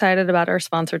so excited about our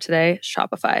sponsor today,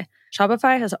 Shopify.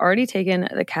 Shopify has already taken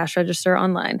the cash register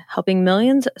online, helping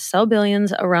millions sell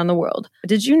billions around the world. But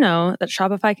did you know that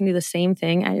Shopify can do the same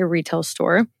thing at your retail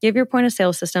store? Give your point of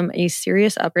sale system a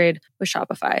serious upgrade with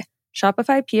Shopify.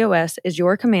 Shopify POS is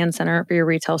your command center for your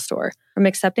retail store. From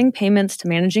accepting payments to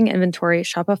managing inventory,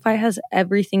 Shopify has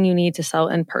everything you need to sell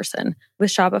in person. With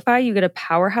Shopify, you get a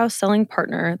powerhouse selling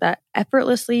partner that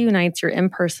effortlessly unites your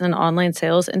in-person and online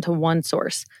sales into one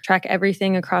source. Track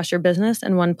everything across your business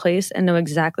in one place and know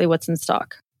exactly what's in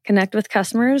stock. Connect with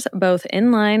customers both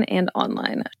in-line and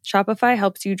online. Shopify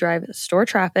helps you drive store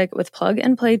traffic with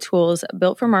plug-and-play tools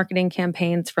built for marketing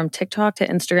campaigns from TikTok to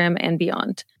Instagram and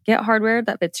beyond. Get hardware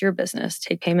that fits your business.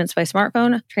 Take payments by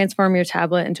smartphone, transform your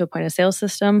tablet into a point-of-sale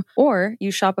system, or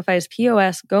use Shopify's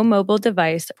POS Go mobile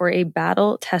device for a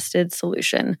battle-tested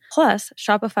solution. Plus,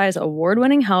 Shopify's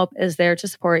award-winning help is there to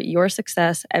support your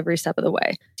success every step of the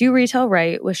way. Do retail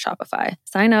right with Shopify.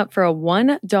 Sign up for a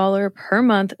 $1 per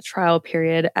month trial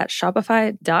period at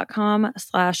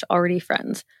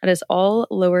shopify.com/alreadyfriends. That is all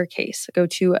lowercase. Go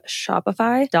to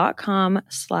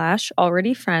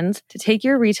shopify.com/alreadyfriends to take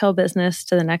your retail business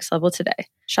to the next level today.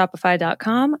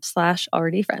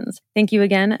 Shopify.com/alreadyfriends. Thank you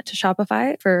again to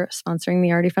Shopify for sponsoring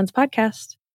the Already Friends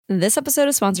podcast. This episode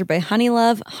is sponsored by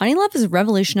Honeylove. Honeylove is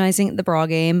revolutionizing the bra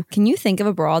game. Can you think of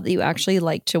a bra that you actually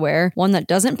like to wear? One that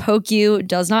doesn't poke you,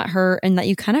 does not hurt, and that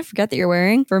you kind of forget that you're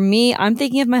wearing? For me, I'm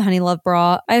thinking of my Honeylove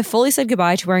bra. I have fully said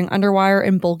goodbye to wearing underwire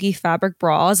and bulky fabric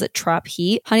bras that trap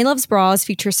heat. Honeylove's bras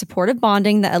feature supportive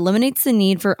bonding that eliminates the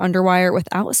need for underwire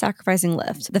without sacrificing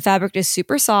lift. The fabric is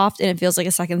super soft and it feels like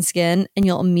a second skin, and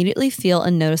you'll immediately feel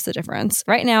and notice the difference.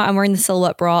 Right now, I'm wearing the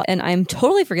silhouette bra, and I'm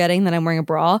totally forgetting that I'm wearing a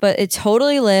bra, but it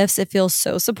totally lifts. It feels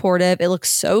so supportive. It looks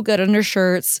so good under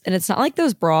shirts. And it's not like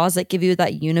those bras that give you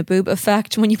that uniboob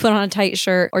effect when you put on a tight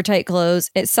shirt or tight clothes.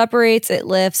 It separates, it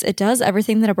lifts, it does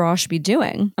everything that a bra should be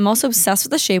doing. I'm also obsessed with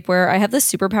the shapewear. I have the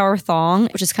Superpower thong,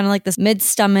 which is kind of like this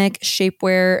mid-stomach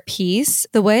shapewear piece.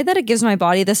 The way that it gives my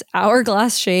body this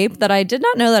hourglass shape that I did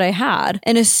not know that I had,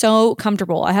 and is so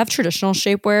comfortable. I have traditional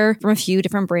shapewear from a few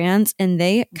different brands, and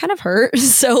they kind of hurt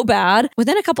so bad.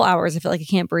 Within a couple hours, I feel like I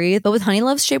can't breathe. But with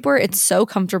Honeylove's shapewear, it's so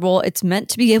comfortable. It's meant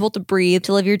to be able to breathe,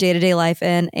 to live your day-to-day life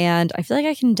in. And I feel like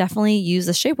I can definitely use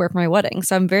the shapewear for my wedding.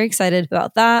 So I'm very excited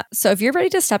about that. So if you're ready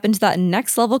to step into that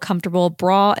next level comfortable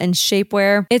bra and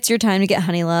shapewear, it's your time to get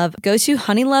Honeylove. Go to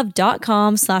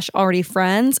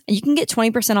honeylove.com/alreadyfriends and you can get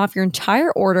 20% off your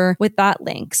entire order with that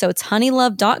link. So it's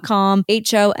honeylove.com,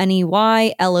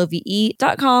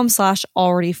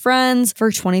 honeylove.com/alreadyfriends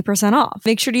for 20% off.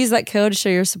 Make sure to use that code to show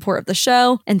your support of the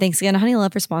show. And thanks again to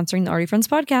Honeylove for sponsoring the Already Friends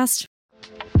podcast.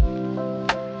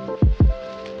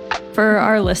 For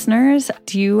our listeners,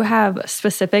 do you have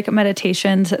specific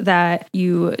meditations that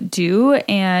you do?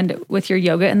 And with your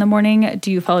yoga in the morning, do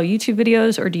you follow YouTube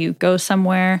videos or do you go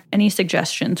somewhere? Any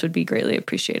suggestions would be greatly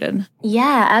appreciated.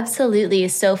 Yeah, absolutely.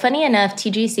 So funny enough,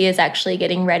 TGC is actually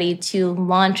getting ready to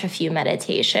launch a few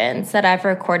meditations that I've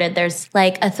recorded. There's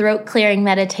like a throat clearing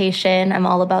meditation. I'm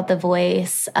all about the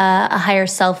voice, a higher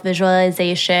self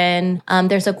visualization.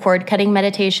 There's a cord cutting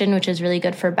meditation, which is really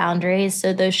good for boundaries.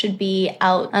 So those should be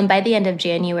out by the end of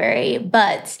January.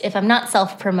 But if I'm not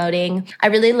self-promoting, I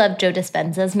really love Joe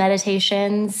Dispenza's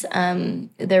meditations.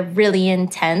 They're really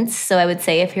intense. So I would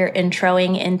say if you're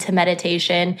introing into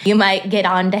meditation, you might get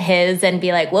onto his and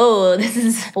be like, whoa, this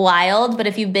is wild. But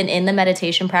if you've been in the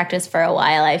meditation practice for a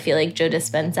while, I feel like Joe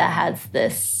Dispenza has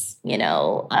this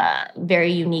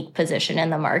very unique position in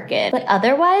the market. But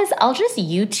otherwise, I'll just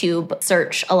YouTube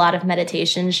search a lot of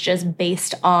meditations just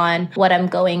based on what I'm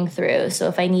going through. So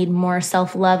if I need more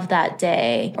self-love that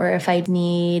day, or if I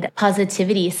need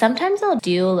positivity, sometimes I'll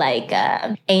do like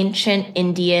ancient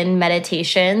Indian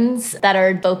meditations that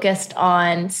are focused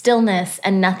on stillness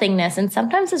and nothingness. And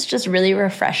sometimes it's just really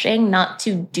refreshing not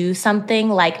to do something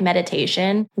like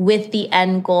meditation with the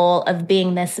end goal of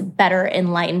being this better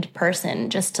enlightened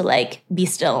person, just to like be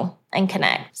still and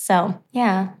connect. So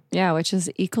yeah. Yeah, which is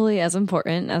equally as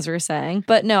important, as we were saying.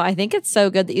 But no, I think it's so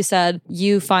good that you said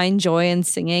you find joy in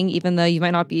singing, even though you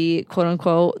might not be, quote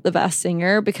unquote, the best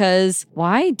singer, because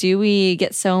why do we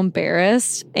get so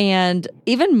embarrassed? And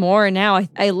even more now,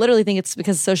 I literally think it's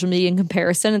because of social media and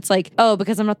comparison. It's like, oh,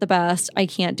 because I'm not the best, I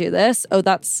can't do this. Oh,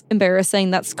 that's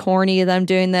embarrassing. That's corny that I'm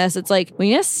doing this. It's like, we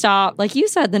need to stop, like you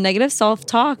said, the negative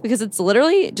self-talk, because it's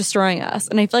literally destroying us.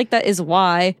 And I feel like that is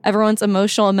why everyone's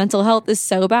emotional and mental health is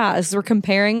so bad, because were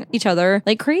comparing each other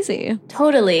like crazy.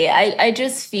 Totally. I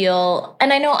just feel,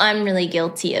 and I know I'm really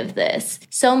guilty of this,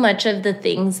 so much of the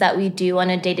things that we do on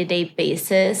a day-to-day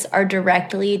basis are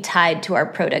directly tied to our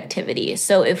productivity.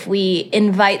 So if we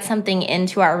invite something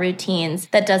into our routines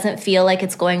that doesn't feel like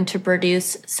it's going to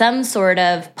produce some sort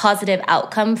of positive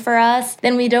outcome for us,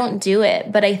 then we don't do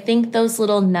it. But I think those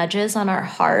little nudges on our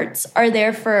hearts are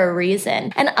there for a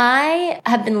reason. And I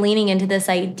have been leaning into this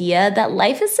idea that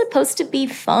life is supposed to be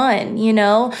fun, you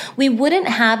know? We wouldn't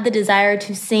have the desire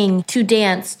to sing, to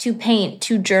dance, to paint,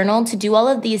 to journal, to do all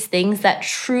of these things that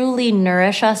truly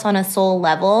nourish us on a soul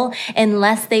level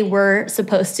unless they were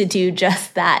supposed to do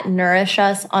just that, nourish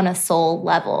us on a soul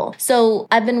level. So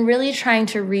I've been really trying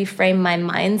to reframe my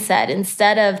mindset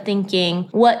instead of thinking,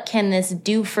 what can this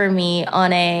do for me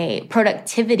on a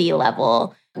productivity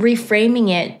level? Reframing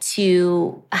it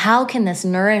to, how can this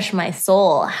nourish my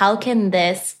soul? How can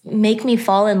this make me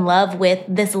fall in love with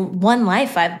this one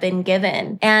life I've been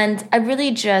given? And I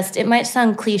really just, it might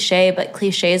sound cliche, but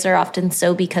cliches are often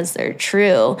so because they're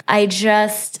true. I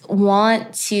just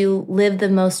want to live the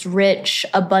most rich,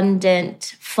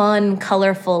 abundant, fun,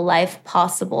 colorful life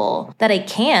possible that I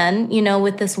can, you know,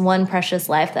 with this one precious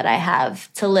life that I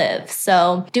have to live.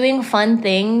 So doing fun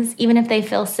things, even if they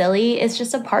feel silly, is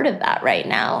just a part of that right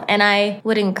now. And I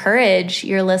would encourage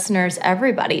your listeners,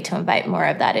 everybody, to invite more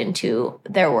of that into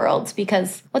their worlds,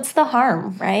 because what's the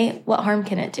harm, right? What harm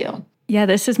can it do? Yeah,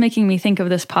 this is making me think of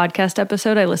this podcast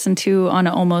episode I listened to on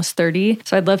Almost 30.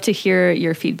 So I'd love to hear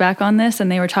your feedback on this. And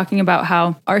they were talking about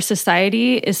how our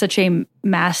society is such a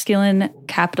masculine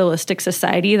capitalistic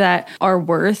society that our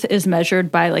worth is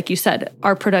measured by, like you said,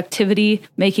 our productivity,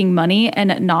 making money,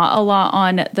 and not a lot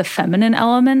on the feminine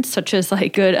elements, such as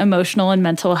like good emotional and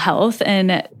mental health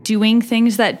and doing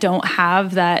things that don't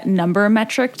have that number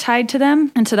metric tied to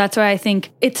them. And so that's why I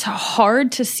think it's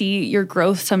hard to see your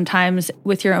growth sometimes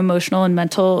with your emotional and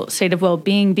mental state of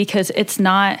well-being, because it's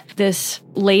not this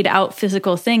laid out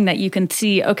physical thing that you can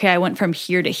see, okay, I went from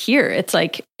here to here. It's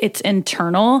like, it's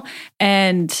internal,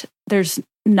 and there's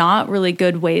not really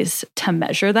good ways to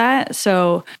measure that.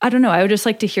 So I don't know. I would just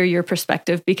like to hear your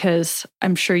perspective, because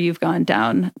I'm sure you've gone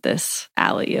down this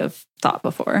alley of thought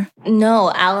before.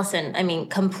 No, Allison, I mean,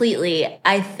 completely.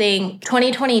 I think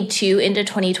 2022 into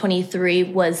 2023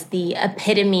 was the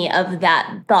epitome of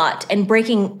that thought and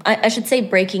breaking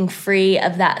free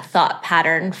of that thought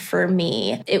pattern for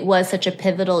me. It was such a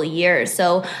pivotal year.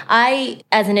 So I,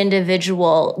 as an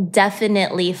individual,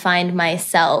 definitely find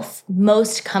myself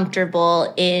most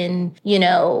comfortable in, you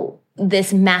know,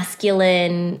 this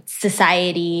masculine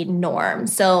society norm.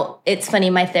 So it's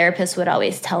funny, my therapist would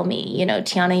always tell me, you know,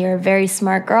 Tiana, you're a very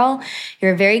smart girl.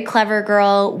 You're a very clever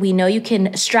girl. We know you can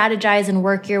strategize and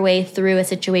work your way through a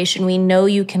situation. We know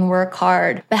you can work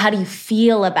hard, but how do you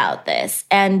feel about this?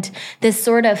 And this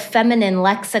sort of feminine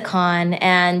lexicon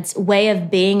and way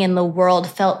of being in the world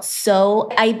felt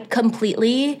so, I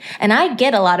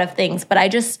get a lot of things, but I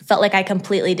just felt like I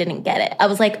completely didn't get it. I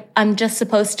was like, I'm just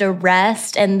supposed to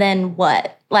rest, and then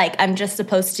what? Like, I'm just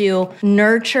supposed to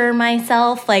nurture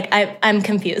myself. Like, I'm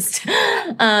confused.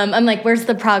 I'm like, where's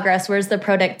the progress? Where's the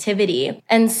productivity?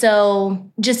 And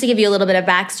so just to give you a little bit of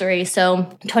backstory. So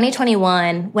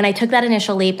 2021, when I took that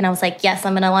initial leap and I was like, yes,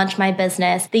 I'm going to launch my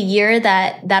business. The year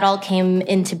that all came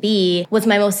into be was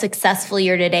my most successful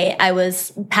year to date. I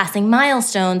was passing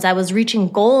milestones. I was reaching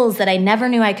goals that I never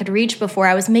knew I could reach before.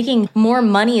 I was making more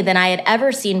money than I had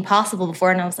ever seen possible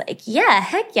before. And I was like, yeah,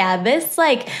 heck yeah. This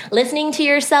like listening to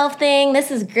yourself thing, this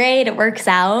is great. It works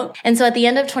out. And so at the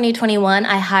end of 2021,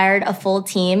 I hired a full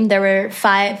team. There were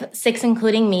 6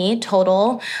 including me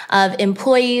total of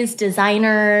employees,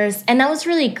 designers. And that was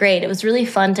really great. It was really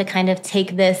fun to kind of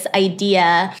take this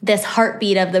idea, this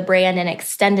heartbeat of the brand, and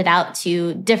extend it out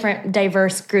to different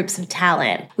diverse groups of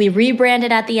talent. We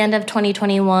rebranded at the end of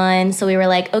 2021. So we were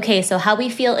like, okay, so how we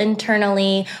feel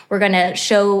internally, we're going to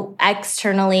show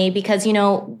externally, because, you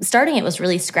know, starting it was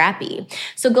really scrappy.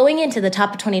 So going into the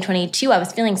top of 2022, I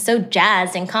was feeling so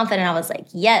jazzed and confident. I was like,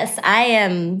 yes, I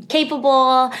am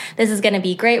capable. This is going to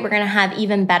be great. We're going to have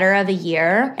even better of a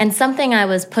year. And something I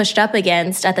was pushed up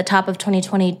against at the top of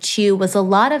 2022 was a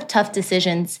lot of tough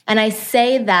decisions. And I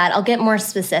say that, I'll get more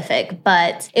specific,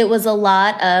 but it was a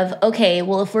lot of, okay,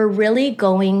 well, if we're really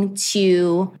going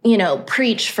to, you know,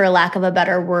 preach, for lack of a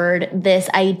better word, this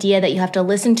idea that you have to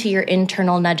listen to your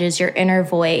internal nudges, your inner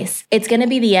voice, it's going to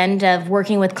be the end of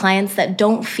working with clients that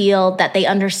don't feel that they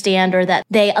understand or that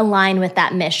they align with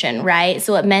that mission, right?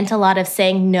 So it meant a lot of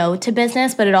saying no to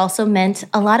business, but it also meant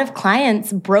a lot of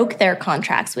clients broke their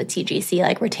contracts with TGC,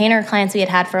 like retainer clients we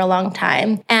had for a long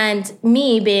time. And And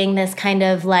me being this kind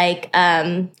of like,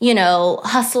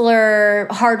 hustler,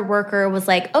 hard worker was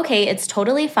like, okay, it's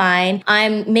totally fine.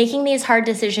 I'm making these hard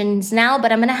decisions now,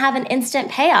 but I'm going to have an instant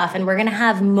payoff and we're going to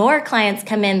have more clients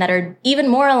come in that are even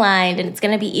more aligned and it's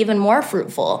going to be even more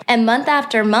fruitful. And month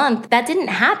after month, that didn't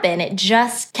happen. It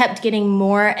just kept getting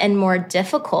more and more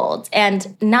difficult.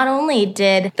 And not only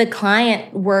did the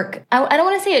client work, I don't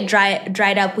want to say it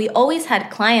dried up. We always had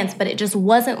clients, but it just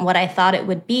wasn't what I thought it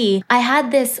would be. I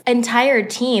had this entire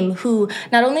team who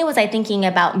not only was I thinking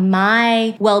about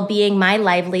my well-being, my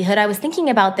livelihood, I was thinking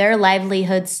about their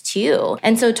livelihoods too.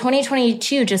 And so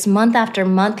 2022, just month after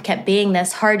month, kept being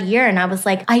this hard year. And I was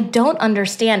like, I don't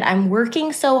understand. I'm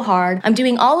working so hard. I'm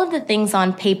doing all of the things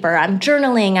on paper. I'm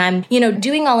journaling. I'm,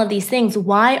 doing all of these things.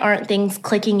 Why aren't things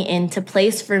clicking into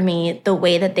place for me the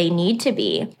way that they need to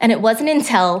be? And it wasn't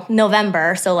until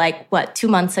November, so 2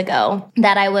 months ago,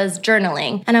 that I was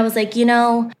journaling. And I was like,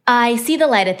 I see the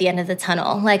light at the end of the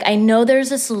tunnel. Like, I know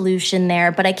there's a solution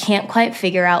there, but I can't quite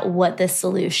figure out what this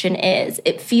solution is.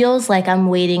 It feels like I'm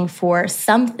waiting for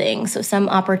something. So some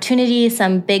opportunity,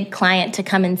 some big client to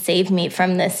come and save me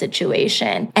from this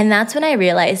situation. And that's when I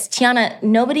realized, Tiana,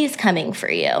 nobody's coming for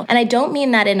you. And I don't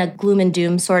mean that in a gloom and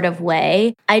doom sort of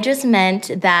way. I just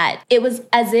meant that it was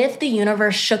as if the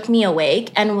universe shook me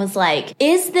awake and was like,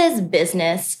 is this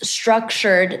business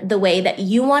structured the way that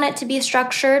you want it to be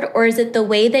structured? Or is it the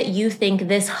way that you think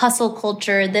this hustle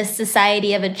culture, this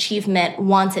society of achievement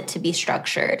wants it to be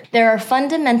structured? There are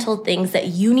fundamental things that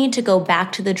you need to go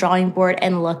back to the drawing board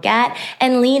and look at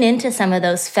and lean into some of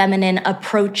those feminine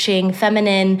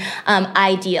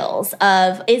ideals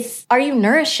of are you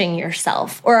nourishing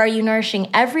yourself, or are you nourishing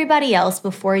everybody else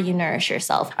before you nourish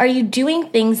yourself? Are you doing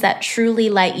things that truly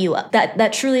light you up,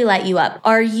 that truly light you up?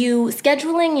 Are you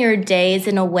scheduling your days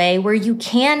in a way where you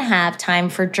can have time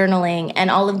for journaling and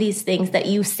all of these things that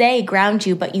you say ground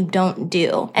you, but you don't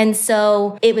do? And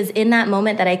so it was in that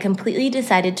moment that I completely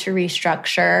decided to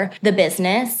restructure the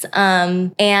business.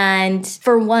 And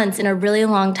for once in a really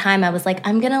long time, I was like,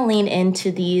 I'm going to lean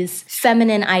into these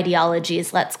feminine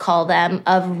ideologies, let's call them,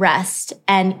 of rest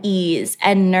and ease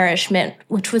and nourishment,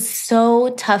 which was so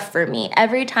tough for me.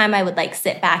 Every time I would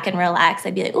sit back and relax,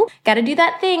 I'd be like, oop, got to do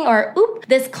that thing, or oop,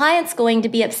 this client's going to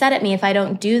be upset at me if I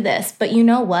don't do this. But you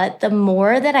know what? The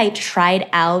more that I tried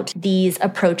out these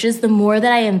approaches, the more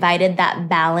that I invited that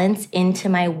balance into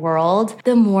my world,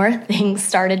 the more things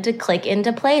started to click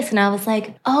into place. And I was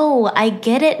like, oh, I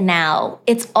get it now.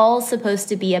 It's all supposed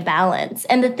to be a balance.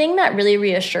 And the thing that really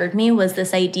reassured me was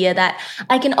this idea that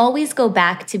I can always go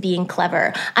back to being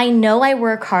clever. I know I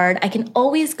work hard. I can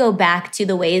always go back to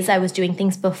the ways I was doing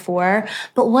things before.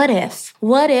 But what if?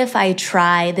 What if I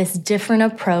try this different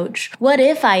approach? What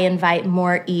if I invite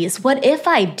more ease? What if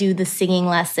I do the singing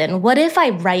lesson? What if I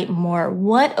write more?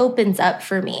 What opens up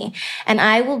for me? And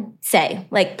I will say,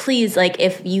 please,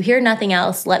 if you hear nothing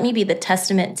else, let me be the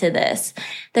testament to this.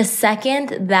 The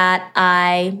second that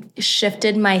I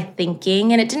shifted my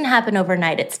thinking, and it didn't happen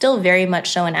overnight, it's still very much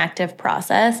so an active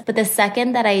process, but the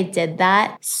second that I did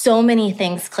that, so many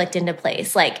things clicked into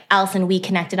place. Allison, we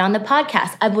connected on the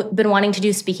podcast. I've been wanting to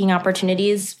do speaking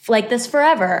opportunities like this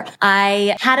forever.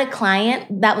 I had a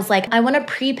client that was like, I want to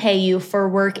prepay you for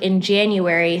work in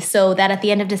January so that at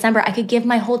the end of December, I could give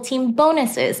my whole team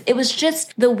bonuses. It was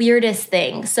just the weirdest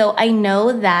thing. So I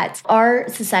know that our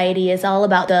society is all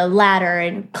about the ladder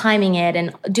and climbing it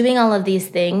and doing all of these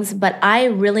things, but I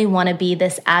really want to be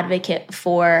this advocate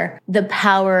for the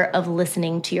power of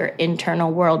listening to your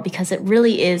internal world, because it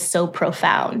really is so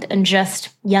profound and just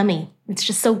yummy. It's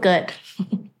just so good.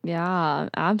 Yeah,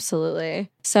 absolutely.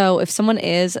 So if someone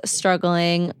is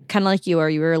struggling, kind of like you are,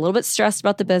 you were a little bit stressed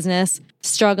about the business,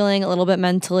 struggling a little bit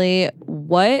mentally,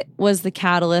 what was the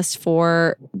catalyst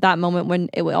for that moment when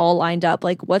it all lined up?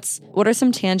 What are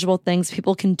some tangible things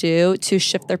people can do to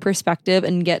shift their perspective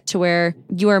and get to where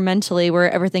you are mentally, where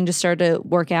everything just started to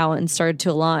work out and started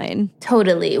to align?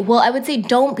 Totally. Well, I would say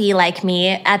don't be like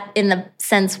me in the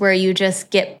sense where you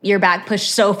just get your back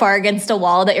pushed so far against a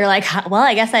wall that you're like, well,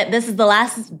 I guess this is the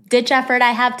last ditch effort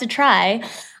I have to try.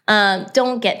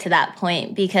 Don't get to that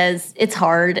point, because it's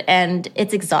hard and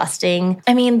it's exhausting.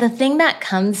 I mean, the thing that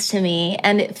comes to me,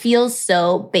 and it feels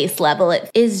so base level, it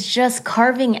is just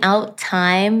carving out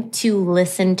time to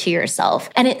listen to yourself.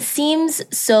 And it seems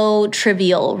so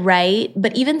trivial, right?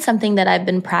 But even something that I've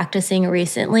been practicing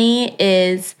recently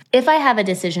is, if I have a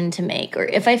decision to make, or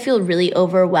if I feel really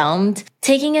overwhelmed,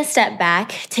 taking a step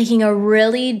back, taking a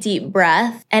really deep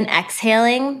breath and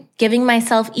exhaling giving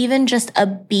myself even just a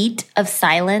beat of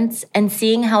silence and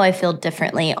seeing how I feel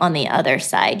differently on the other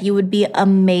side. You would be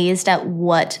amazed at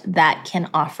what that can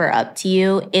offer up to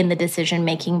you in the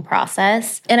decision-making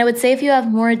process. And I would say if you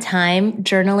have more time,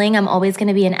 journaling, I'm always going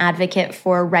to be an advocate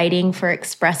for writing, for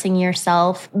expressing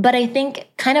yourself. But I think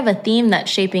kind of a theme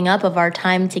that's shaping up of our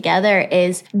time together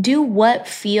is do what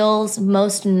feels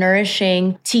most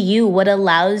nourishing to you, what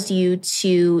allows you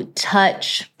to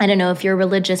touch, I don't know if you're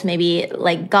religious, maybe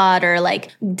like God or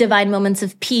like divine moments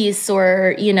of peace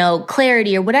or,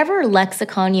 clarity or whatever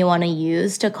lexicon you want to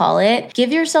use to call it.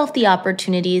 Give yourself the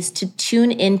opportunities to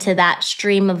tune into that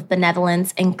stream of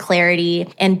benevolence and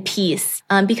clarity and peace.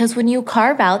 Because when you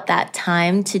carve out that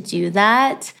time to do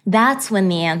that, that's when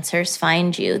the answers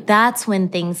find you. That's when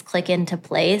things click into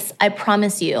place. I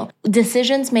promise you,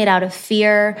 decisions made out of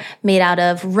fear, made out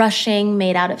of rushing,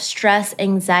 made out of stress,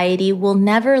 anxiety will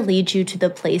never lead you to the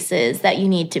places that you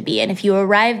need to be. And if you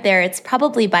arrive there, it's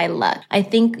probably by luck. I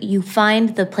think you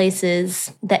find the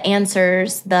places, the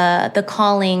answers, the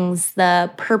callings,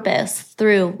 the purpose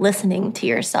through listening to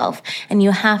yourself. And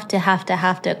you have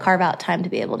to carve out time to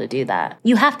be able to do that.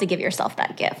 You have to give yourself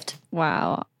that gift.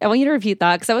 Wow. I want you to repeat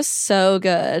that because that was so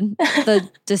good. The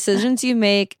decisions you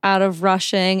make out of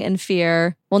rushing and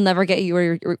fear will never get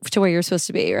you to where you're supposed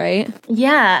to be, right?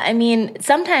 Yeah. I mean,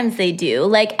 sometimes they do.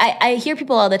 Like, I hear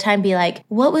people all the time be like,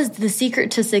 what was the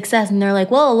secret to success? And they're like,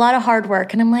 well, a lot of hard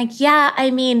work. And I'm like, yeah,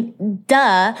 I mean,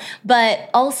 duh. But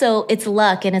also it's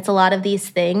luck and it's a lot of these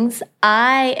things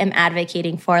I am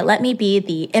advocating for. Let me be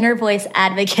the inner voice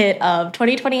advocate of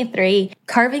 2023,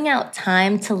 carving out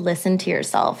time to listen to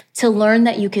yourself, to learn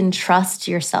that you can trust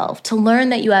yourself, to learn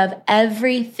that you have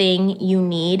everything you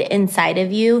need inside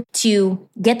of you to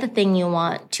get the thing you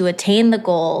want, to attain the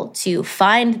goal, to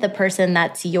find the person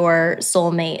that's your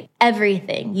soulmate,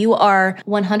 everything. You are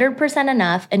 100%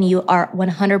 enough and you are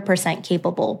 100%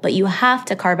 capable, but you have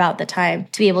to carve out the time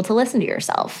to be able to listen to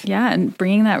yourself. Yeah, and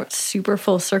bringing that super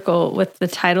full circle with the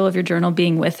title of your journal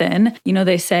being within.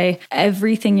 They say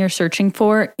everything you're searching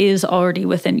for is already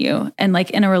within you. And like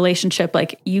in a relationship,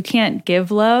 like you can't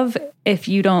give love if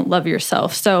you don't love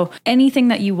yourself. So anything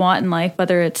that you want in life,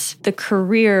 whether it's the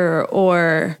career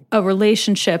or a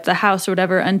relationship, the house or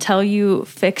whatever, until you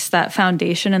fix that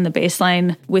foundation and the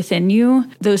baseline within you,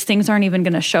 those things aren't even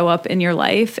going to show up in your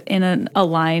life in an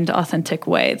aligned, authentic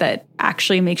way that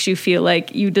actually makes you feel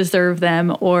like you deserve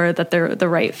them or that they're the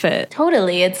right fit.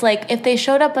 Totally. It's like if they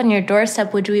showed up on your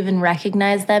doorstep, would you even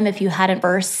recognize them if you hadn't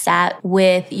first sat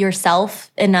with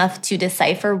yourself enough to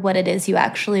decipher what it is you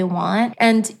actually want?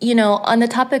 And, on the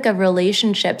topic of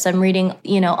relationships, I'm reading,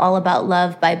 All About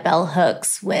Love by Bell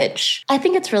Hooks, which I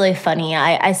think it's really funny.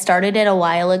 I started it a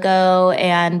while ago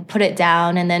and put it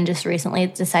down and then just recently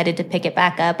decided to pick it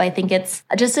back up. I think it's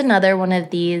just another one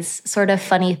of these sort of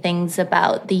funny things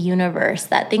about the universe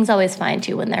that things always find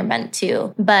you when they're meant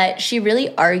to. But she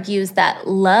really argues that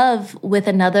love with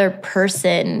another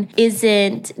person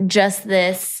isn't just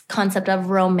this concept of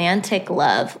romantic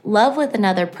love. Love with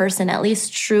another person, at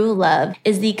least true love,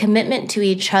 is the commitment to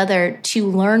each other to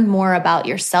learn more about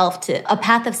yourself, to a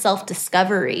path of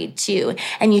self-discovery too.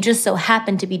 And you just so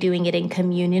happen to be doing it in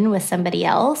communion with somebody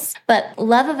else. But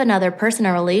love of another person,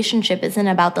 a relationship, isn't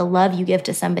about the love you give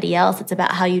to somebody else. It's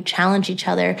about how you challenge each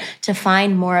other to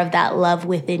find more of that love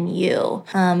within you.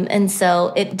 And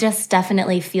so it just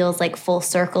definitely feels like full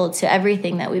circle to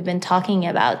everything that we've been talking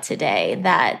about today,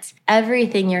 that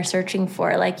everything you're searching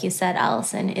for, like you said,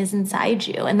 Allison, is inside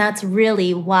you. And that's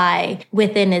really why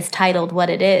Within is titled what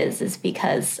it is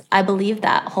because I believe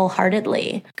that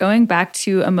wholeheartedly. Going back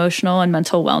to emotional and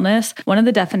mental wellness, one of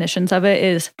the definitions of it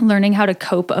is learning how to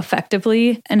cope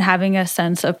effectively and having a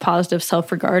sense of positive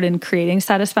self-regard and creating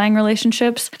satisfying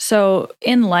relationships. So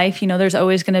in life, there's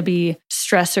always going to be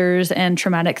stressors and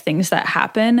traumatic things that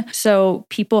happen. So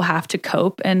people have to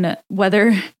cope. And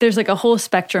whether there's like a whole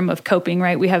spectrum of coping,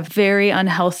 right? We have very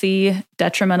unhealthy,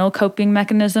 detrimental coping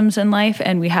mechanisms in life,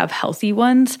 and we have healthy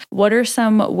ones. What are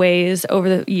some ways over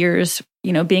the years,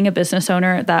 being a business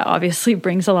owner, that obviously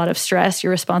brings a lot of stress.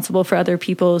 You're responsible for other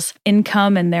people's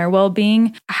income and their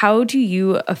well-being. How do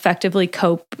you effectively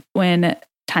cope when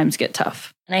times get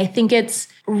tough? And I think it's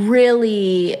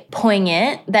really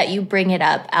poignant that you bring it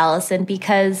up, Allison,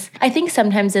 because I think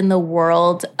sometimes in the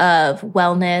world of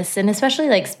wellness and especially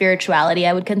like spirituality,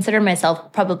 I would consider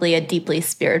myself probably a deeply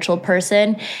spiritual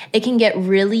person. It can get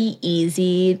really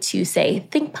easy to say,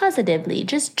 think positively,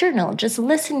 just journal, just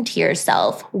listen to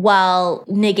yourself, while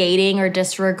negating or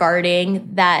disregarding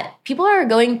that people are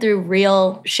going through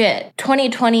real shit.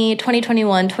 2020,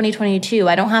 2021, 2022.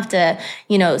 I don't have to,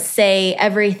 say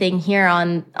everything here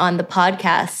on the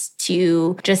podcast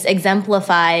to just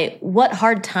exemplify what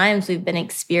hard times we've been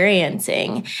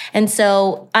experiencing. And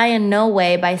so I in no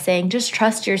way by saying just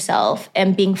trust yourself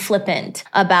and being flippant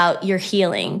about your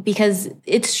healing, because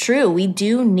it's true. We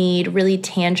do need really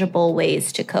tangible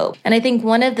ways to cope. And I think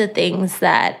one of the things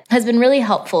that has been really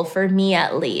helpful for me,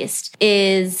 at least,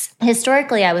 is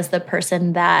historically I was the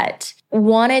person that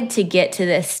wanted to get to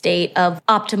this state of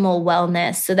optimal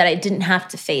wellness so that I didn't have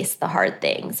to face the hard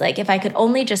things. Like if I could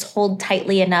only just hold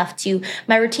tightly enough to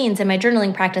my routines and my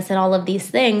journaling practice and all of these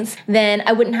things, then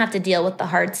I wouldn't have to deal with the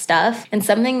hard stuff. And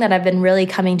something that I've been really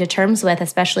coming to terms with,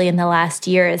 especially in the last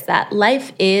year, is that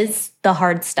life is the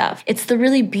hard stuff. It's the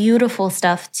really beautiful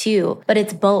stuff too, but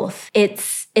it's both.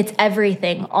 It's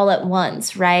everything all at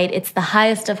once, right? It's the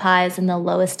highest of highs and the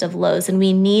lowest of lows. And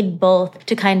we need both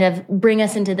to kind of bring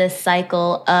us into this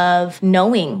cycle of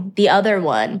knowing the other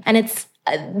one. And it's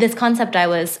this concept I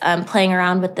was playing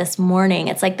around with this morning.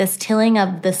 It's like this tilling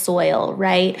of the soil,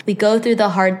 right? We go through the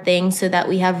hard things so that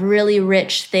we have really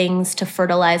rich things to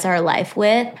fertilize our life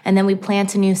with. And then we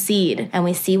plant a new seed and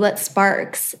we see what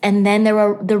sparks. And then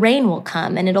the rain will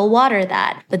come and it'll water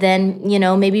that. But then,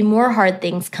 maybe more hard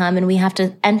things come and we have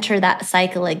to enter that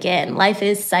cycle again. Life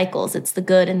is cycles. It's the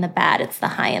good and the bad. It's the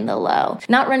high and the low.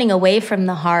 Not running away from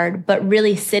the hard, but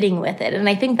really sitting with it. And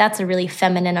I think that's a really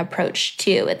feminine approach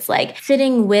too. It's like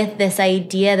sitting with this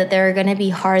idea that there are going to be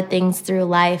hard things through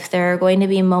life. There are going to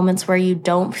be moments where you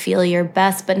don't feel your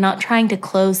best, but not trying to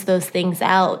close those things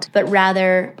out, but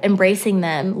rather embracing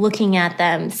them, looking at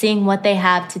them, seeing what they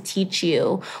have to teach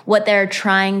you, what they're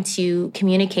trying to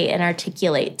communicate and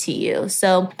articulate to you.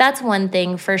 So that's one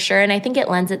thing for sure. And I think it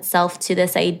lends itself to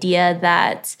this idea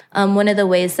that one of the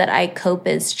ways that I cope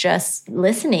is just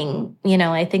listening.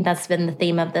 I think that's been the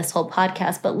theme of this whole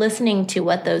podcast, but listening to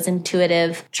what those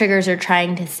intuitive triggers are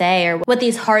trying to say, or what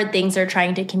these hard things are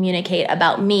trying to communicate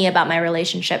about me, about my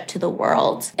relationship to the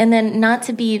world. And then not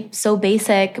to be so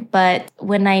basic, but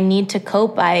when I need to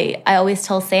cope, I always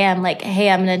tell Sam, like, hey,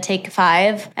 I'm going to take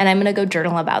 5 and I'm going to go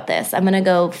journal about this. I'm going to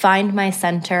go find my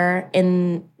center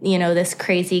in this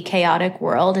crazy, chaotic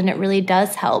world. And it really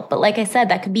does help. But like I said,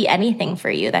 that could be anything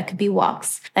for you. That could be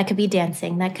walks. That could be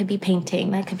dancing. That could be painting.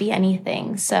 That could be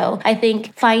anything. So I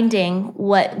think finding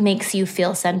what makes you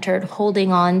feel centered,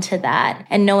 holding on to that,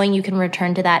 and knowing you can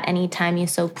return to that anytime you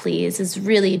so please is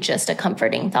really just a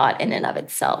comforting thought in and of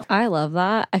itself. I love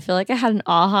that. I feel like I had an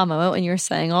aha moment when you were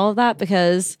saying all of that,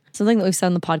 because something that we've said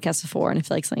on the podcast before, and I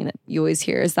feel like something that you always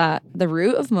hear, is that the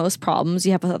root of most problems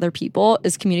you have with other people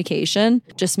is communication,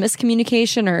 just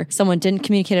miscommunication, or someone didn't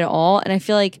communicate at all. And I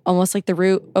feel like almost like the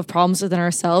root of problems within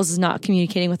ourselves is not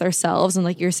communicating with ourselves. And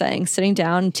like you're saying, sitting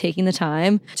down and taking the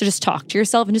time to just talk to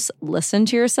yourself and just listen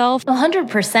to yourself.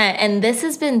 100%. And this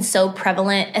has been so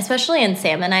prevalent, especially in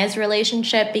Sam and I's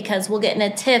relationship, because we'll get in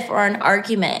a tiff or an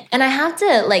argument. And I have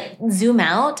to zoom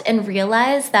out and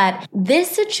realize that this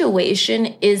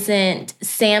situation isn't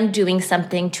Sam doing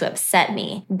something to upset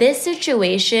me. This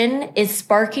situation is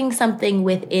sparking something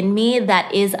within me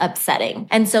that is upsetting.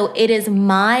 And so it is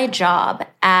my job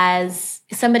as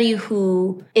somebody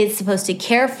who is supposed to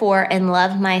care for and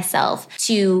love myself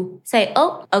to say,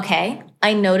 oh, okay,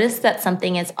 I noticed that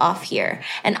something is off here.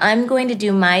 And I'm going to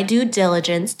do my due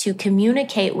diligence to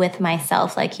communicate with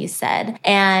myself, like you said,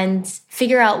 and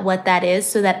figure out what that is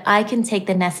so that I can take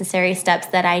the necessary steps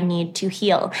that I need to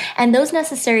heal. And those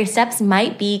necessary steps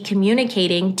might be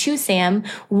communicating to Sam,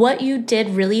 what you did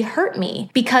really hurt me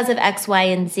because of X, Y,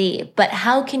 and Z. But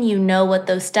how can you know what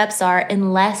those steps are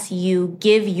unless you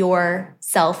give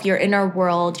yourself, your inner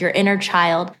world, your inner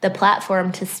child, the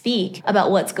platform to speak about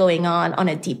what's going on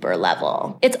a deeper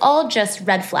level? It's all just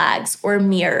red flags or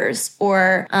mirrors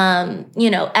or,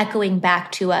 echoing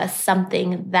back to us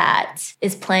something that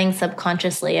is playing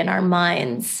subconsciously in our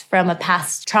minds from a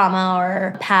past trauma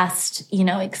or past,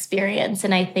 experience.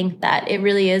 And I think that it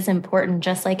really is important,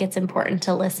 just like it's important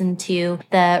to listen to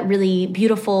the really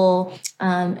beautiful,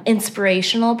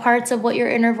 inspirational parts of what your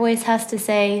inner voice has to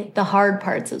say, the hard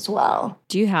parts as well.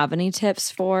 Do you have any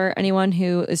tips for anyone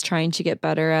who is trying to get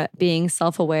better at being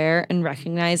self-aware and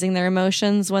recognizing their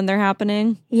emotions when they're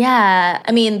happening? Yeah.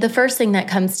 I mean, the first thing that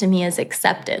comes to me is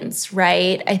acceptance,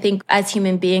 right? I think as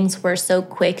human beings, we're so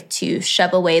quick to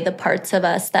shove away the parts of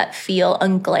us that feel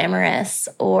unglamorous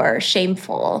or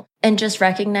shameful. And just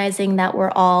recognizing that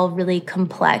we're all really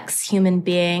complex human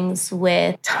beings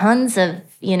with tons of,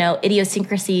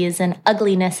 idiosyncrasies and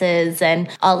uglinesses and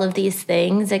all of these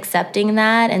things, accepting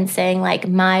that and saying like,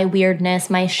 my weirdness,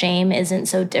 my shame isn't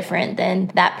so different than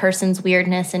that person's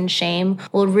weirdness and shame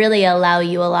will really allow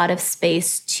you a lot of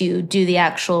space to do the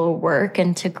actual work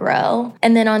and to grow.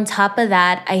 And then on top of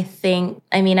that, I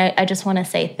just want to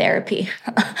say therapy.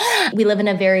 We live in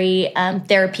a very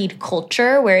therapied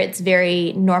culture where it's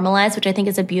very normalized, which I think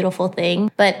is a beautiful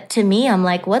thing. But to me, I'm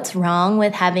like, what's wrong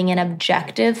with having an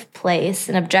objective place,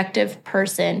 an objective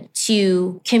person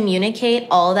to communicate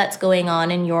all that's going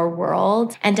on in your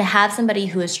world and to have somebody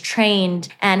who is trained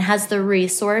and has the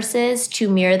resources to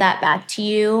mirror that back to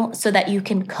you so that you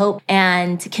can cope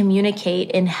and communicate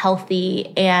in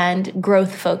healthy and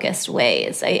growth-focused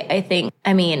ways. I think,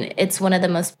 it's one of the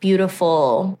most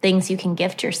beautiful things you can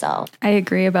gift yourself. I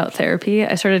agree about therapy.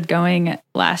 I started going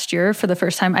last year for the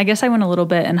first time. I guess I went a little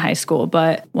bit in high school,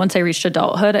 but once I reached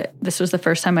adulthood, this was the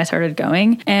first time I started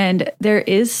going. And there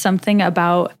is something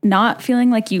about not feeling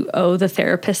like you owe the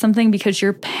therapist something because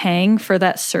you're paying for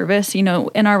that service. In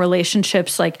our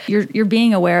relationships, like you're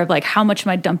being aware of like, how much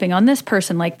am I dumping on this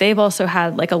person? Like they've also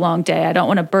had like a long day. I don't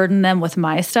want to burden them with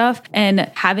my stuff.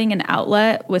 And having an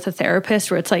outlet with a therapist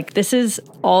where it's like, this is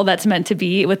all that's meant to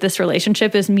be with this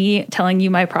relationship is me telling you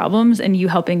my problems and you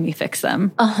helping me fix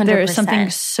them. 100%. There is something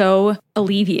so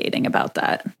alleviating about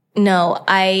that. No,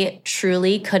 I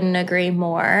truly couldn't agree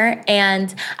more.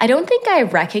 And I don't think I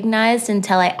recognized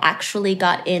until I actually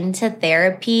got into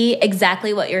therapy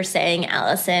exactly what you're saying,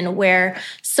 Allison, where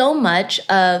so much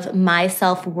of my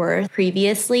self-worth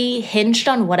previously hinged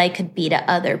on what I could be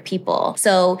to other people.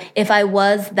 So if I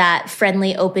was that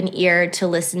friendly open ear to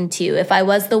listen to, if I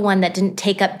was the one that didn't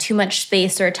take up too much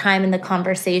space or time in the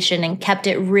conversation and kept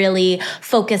it really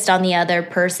focused on the other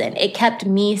person, it kept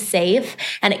me safe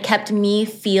and it kept me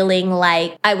feeling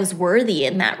like I was worthy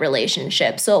in that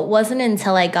relationship. So it wasn't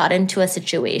until I got into a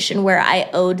situation where I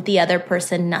owed the other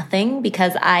person nothing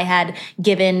because I had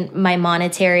given my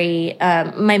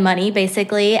my money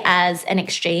basically as an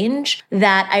exchange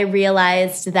that I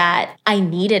realized that I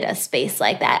needed a space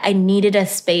like that. I needed a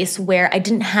space where I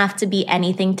didn't have to be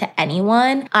anything to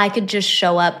anyone. I could just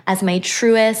show up as my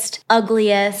truest,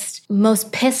 ugliest,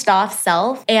 most pissed off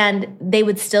self and they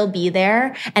would still be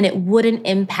there and it wouldn't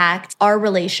impact our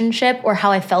relationship or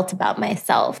how I felt about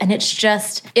myself. And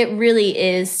it really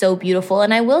is so beautiful.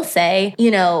 And I will say,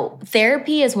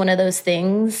 therapy is one of those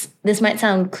things, this might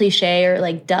sound cliche or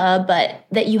like duh, but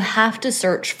that you have to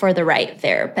search for the right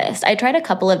therapist. I tried a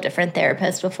couple of different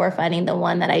therapists before finding the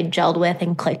one that I gelled with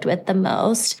and clicked with the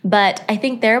most. But I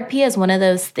think therapy is one of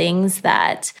those things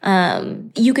that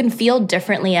you can feel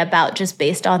differently about just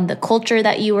based on the culture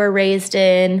that you were raised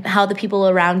in, how the people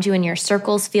around you in your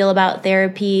circles feel about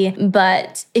therapy.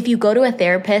 But if you go to a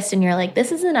therapist and you're like,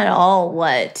 this isn't at all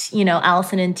what,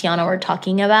 Allison and Tiana were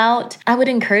talking about, I would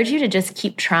encourage you to just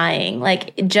keep trying.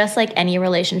 Like, just like any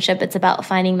relationship, it's about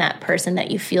finding that person that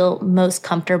you feel most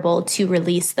comfortable to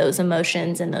release those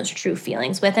emotions and those true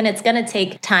feelings with. And it's going to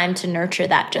take time to nurture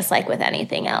that, just like with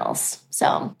anything else.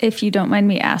 So if you don't mind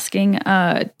me asking,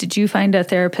 did you find a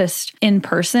therapist in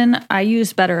person? I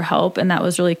used BetterHelp and that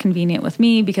was really convenient with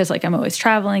me because like I'm always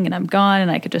traveling and I'm gone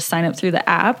and I could just sign up through the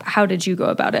app. How did you go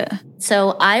about it?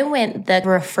 So I went the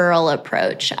referral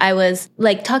approach. I was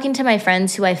like talking to my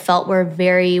friends who I felt were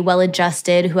very well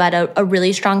adjusted, who had a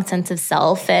really strong sense of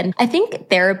self. And I think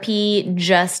therapy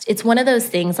it's one of those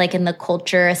things like in the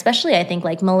culture, especially I think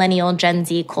like millennial Gen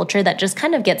Z culture that just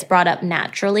kind of gets brought up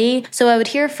naturally. So I would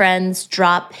hear friends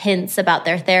drop hints about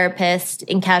their therapist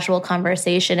in casual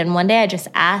conversation. And one day I just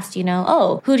asked,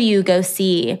 who do you go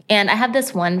see? And I have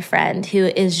this one friend who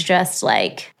is just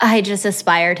like, I just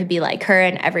aspire to be like her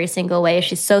in every single way.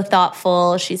 She's so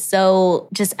thoughtful. She's so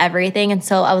just everything. And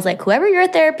so I was like, whoever your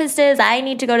therapist is, I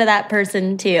need to go to that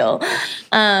person too.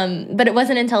 But it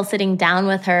wasn't until sitting down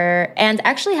with her and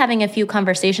actually having a few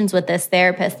conversations with this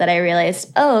therapist that I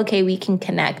realized, okay, we can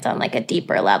connect on like a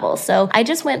deeper level. So I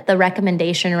just went the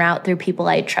recommendation route through people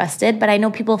I trusted, but I know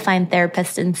people find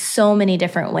therapists in so many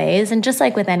different ways. And just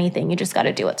like with anything, you just got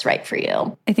to do what's right for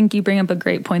you. I think you bring up a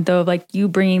great point though, of like you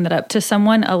bringing that up to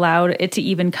someone allowed it to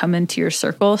even come into your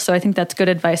circle. So I think that's good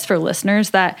advice for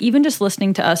listeners that even just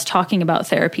listening to us talking about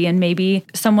therapy and maybe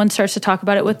someone starts to talk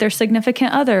about it with their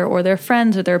significant other or their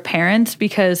friends or their parents,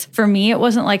 because for me, it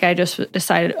wasn't like I just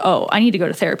decided, I need to go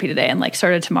to therapy today and like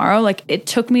started tomorrow. Like it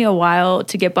took me a while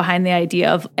to get behind the idea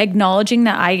of acknowledging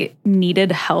that I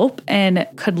needed help and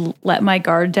could let my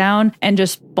guard down and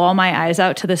just bawl my eyes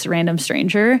out to this random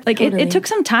stranger. Like Totally. it took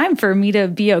some time for me to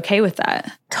be okay with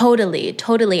that.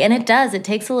 Totally. And it does. It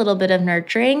takes a little bit of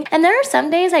nurturing. And there are some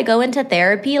days I go into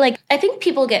therapy. Like, I think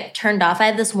people get turned off. I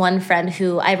have this one friend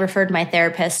who I referred my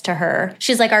therapist to her.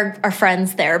 She's like our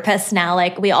friend's therapist now.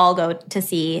 Like, we all go to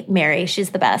see Mary.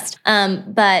 She's the best.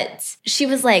 But she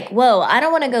was like, whoa, I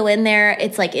don't want to go in there.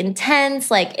 It's like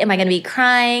intense. Like, am I going to be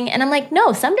crying? And I'm like,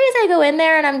 no, some days I go in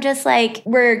there and I'm just like,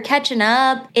 we're catching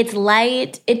up. It's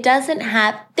light. It doesn't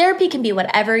have, therapy can be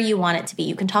whatever you want it to be.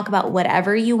 You can talk about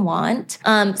whatever you want.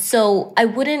 So I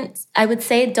would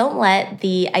say don't let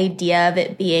the idea of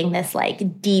it being this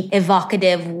like deep,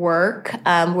 evocative work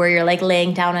where you're like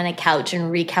laying down on a couch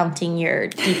and recounting your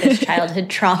deepest childhood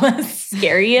traumas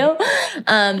scare you.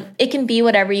 It can be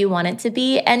whatever you want it to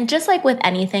be. And just like with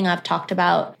anything I've talked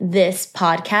about this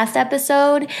podcast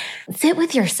episode, sit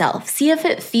with yourself. See if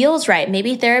it feels right.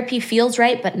 Maybe therapy feels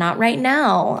right, but not right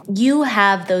now. You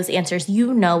have those answers.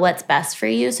 You know what's best for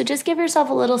you. So just give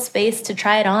yourself a little space to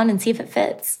try it on and see if it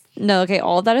fits. No, okay,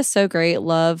 all of that is so great.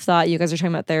 Love that you guys are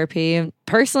talking about therapy.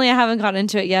 Personally, I haven't gotten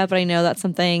into it yet, but I know that's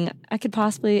something I could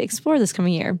possibly explore this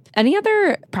coming year. Any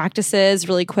other practices,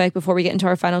 really quick, before we get into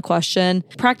our final question?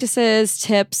 Practices,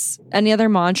 tips, any other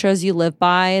mantras you live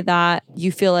by that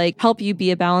you feel like help you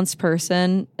be a balanced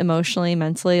person emotionally,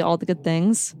 mentally, all the good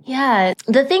things? Yeah,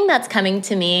 the thing that's coming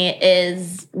to me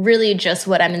is really just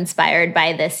what I'm inspired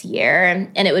by this year.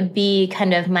 And it would be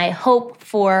kind of my hope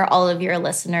for all of your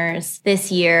listeners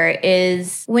this year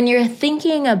is when you're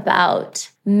thinking about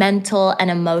mental and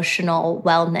emotional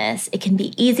wellness, it can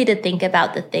be easy to think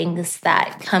about the things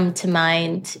that come to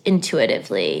mind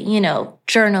intuitively,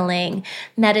 journaling,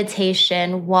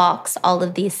 meditation, walks, all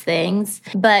of these things.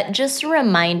 But just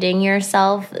reminding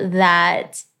yourself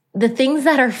that the things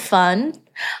that are fun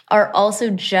are also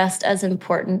just as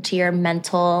important to your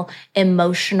mental,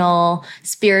 emotional,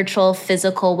 spiritual,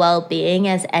 physical well-being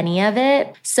as any of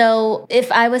it. So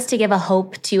if I was to give a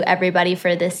hope to everybody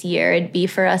for this year, it'd be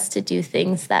for us to do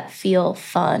things that feel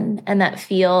fun and that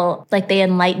feel like they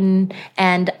enlighten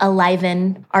and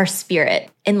enliven our spirit.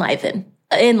 Enliven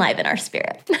our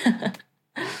spirit.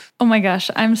 Oh my gosh,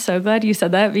 I'm so glad you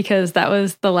said that because that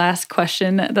was the last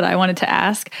question that I wanted to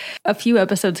ask. A few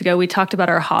episodes ago, we talked about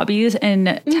our hobbies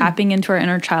and tapping into our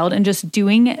inner child and just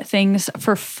doing things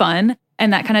for fun.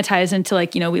 And that kind of ties into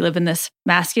we live in this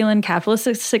masculine capitalist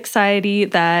society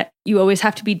that you always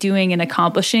have to be doing and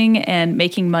accomplishing and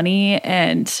making money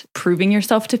and proving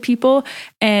yourself to people.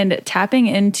 And tapping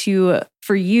into,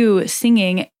 for you,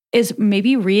 singing is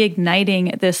maybe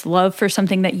reigniting this love for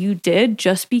something that you did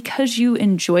just because you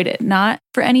enjoyed it, not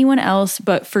for anyone else,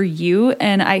 but for you.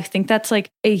 And I think that's like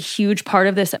a huge part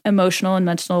of this emotional and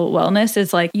mental wellness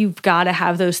is like, you've got to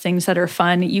have those things that are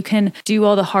fun. You can do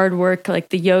all the hard work, like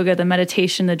the yoga, the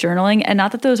meditation, the journaling, and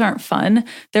not that those aren't fun.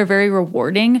 They're very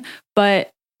rewarding,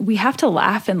 but we have to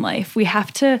laugh in life. We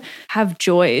have to have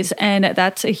joys. And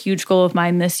that's a huge goal of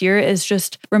mine this year is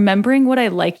just remembering what I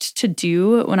liked to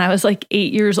do when I was like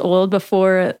 8 years old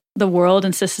before the world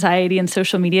and society and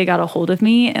social media got a hold of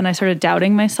me. And I started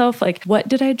doubting myself, like, what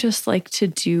did I just like to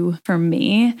do for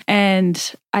me?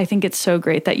 And I think it's so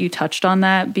great that you touched on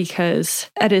that because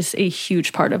that is a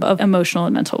huge part of emotional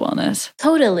and mental wellness.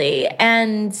 Totally.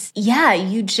 And yeah,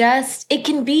 it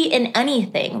can be in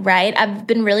anything, right? I've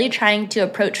been really trying to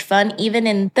approach fun even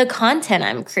in the content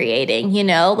I'm creating,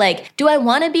 like, do I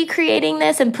want to be creating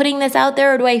this and putting this out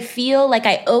there? Or do I feel like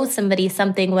I owe somebody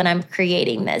something when I'm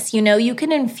creating this? You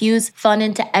can infuse fun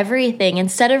into everything.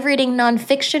 Instead of reading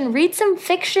nonfiction, read some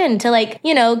fiction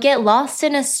to get lost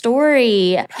in a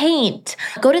story, paint,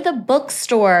 go to the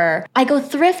bookstore. I go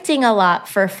thrifting a lot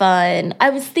for fun.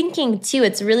 I was thinking too,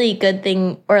 it's a really good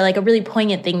thing or like a really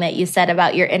poignant thing that you said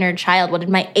about your inner child. What did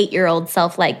my 8-year-old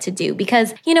self like to do?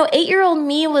 Because, 8-year-old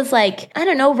me was like, I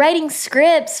don't know, writing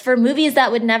scripts for movies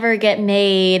that would never get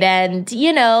made and,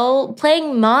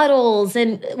 playing models.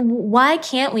 And why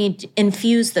can't we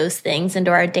infuse those things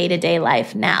into our day-to-day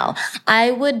life now?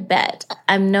 I would bet,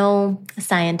 I'm no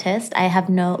scientist, I have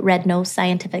read no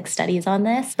scientific studies on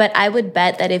this, but I would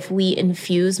bet that if we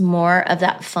infuse more of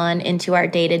that fun into our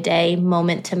day-to-day,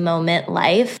 moment-to-moment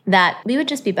life, that we would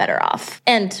just be better off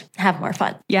and have more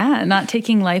fun. Yeah, not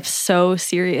taking life so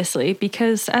seriously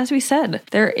because, as we said,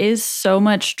 there is so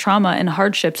much trauma and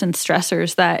hardships and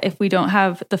stressors that if we don't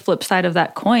have the flip side of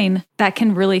that coin, that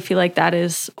can really feel like that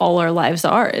is all our lives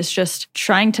are, is just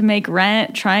trying to make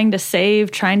rent, trying to save,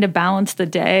 trying to balance the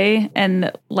day.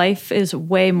 And life is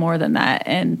way more than that.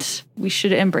 And we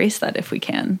should embrace that if we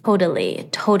can. Totally,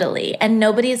 totally. And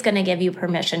nobody's going to give you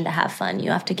permission to have fun. You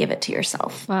have to give it to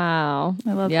yourself. Wow.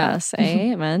 I love that. Yes,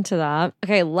 amen to that.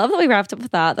 Okay, love that we wrapped up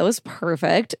with that. That was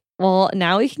perfect. Well,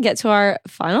 now we can get to our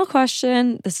final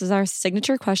question. This is our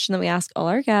signature question that we ask all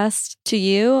our guests. To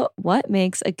you, what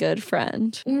makes a good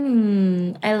friend?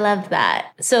 I love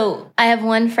that. So I have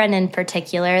one friend in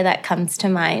particular that comes to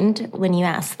mind when you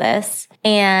ask this.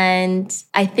 And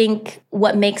I think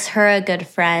what makes her a good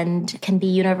friend can be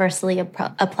universally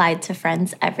applied to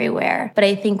friends everywhere. But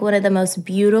I think one of the most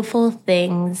beautiful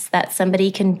things that somebody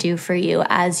can do for you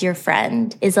as your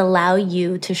friend is allow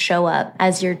you to show up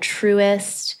as your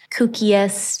truest,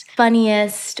 kookiest,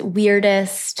 funniest,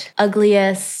 weirdest,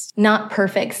 ugliest, not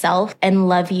perfect self and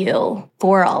love you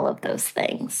for all of those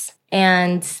things.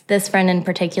 And this friend in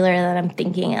particular that I'm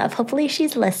thinking of, hopefully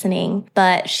she's listening,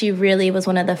 but she really was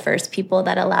one of the first people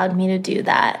that allowed me to do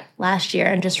that last year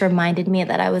and just reminded me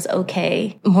that I was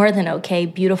okay, more than okay,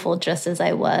 beautiful just as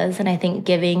I was. And I think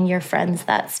giving your friends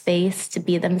that space to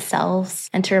be themselves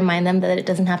and to remind them that it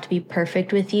doesn't have to be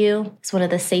perfect with you is one of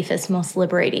the safest, most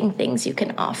liberating things you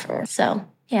can offer. So,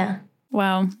 yeah.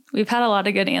 Wow. We've had a lot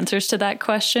of good answers to that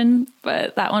question,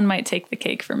 but that one might take the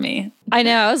cake for me. I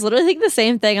know. I was literally thinking the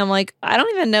same thing. I'm like, I don't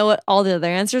even know what all the other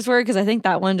answers were because I think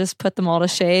that one just put them all to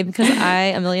shame because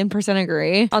I 1,000,000%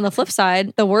 agree. On the flip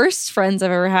side, the worst friends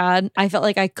I've ever had, I felt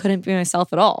like I couldn't be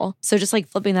myself at all. So just like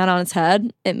flipping that on its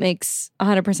head, it makes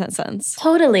 100% sense.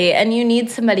 Totally. And you need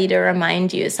somebody to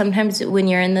remind you. Sometimes when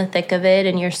you're in the thick of it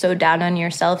and you're so down on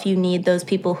yourself, you need those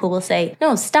people who will say,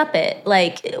 no, stop it.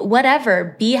 Like,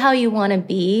 whatever, be how you want to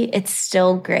be. It's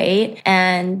still great.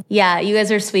 And yeah, you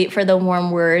guys are sweet for the warm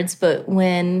words, but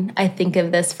when I think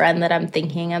of this friend that I'm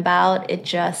thinking about, it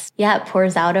just, it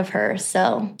pours out of her.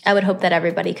 So I would hope that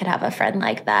everybody could have a friend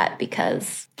like that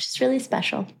because she's really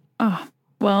special. Oh,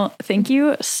 well, thank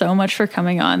you so much for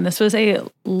coming on. This was a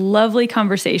lovely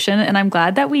conversation, and I'm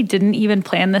glad that we didn't even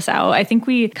plan this out. I think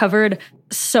we covered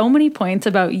so many points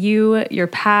about you, your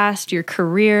past, your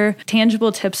career,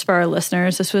 tangible tips for our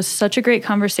listeners. This was such a great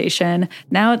conversation.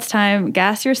 Now it's time,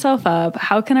 gas yourself up.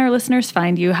 How can our listeners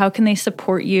find you? How can they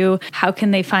support you? How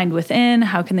can they find within?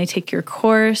 How can they take your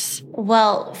course?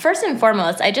 Well, first and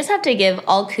foremost, I just have to give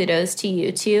all kudos to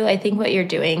you two. I think what you're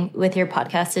doing with your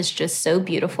podcast is just so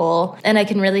beautiful. And I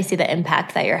can really see the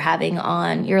impact that you're having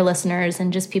on your listeners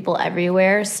and just people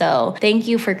everywhere. So thank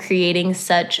you for creating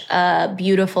such a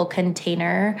beautiful container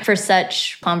for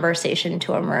such conversation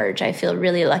to emerge. I feel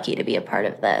really lucky to be a part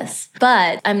of this.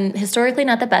 But I'm historically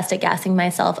not the best at gassing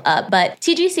myself up, but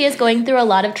TGC is going through a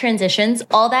lot of transitions.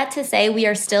 All that to say, we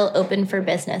are still open for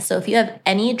business. So if you have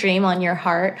any dream on your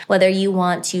heart, whether you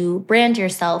want to brand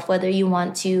yourself, whether you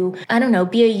want to,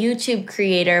 be a YouTube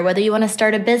creator, whether you want to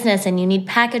start a business and you need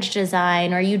package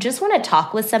design, or you just want to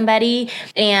talk with somebody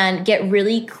and get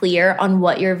really clear on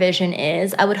what your vision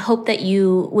is, I would hope that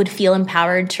you would feel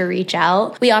empowered to reach out.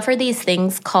 We offer these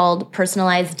things called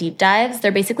personalized deep dives.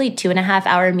 They're basically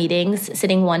 2.5-hour meetings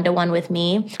sitting one-to-one with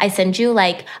me. I send you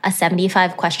like a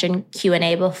 75 question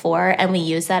Q&A before, and we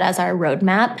use that as our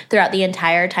roadmap throughout the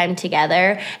entire time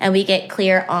together. And we get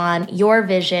clear on your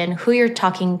vision, who you're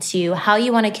talking to, how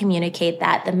you want to communicate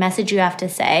that, the message you have to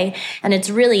say. And it's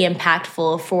really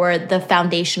impactful for the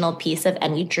foundational piece of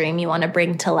any dream you want to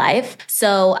bring to life.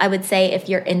 So I would say if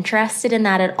you're interested in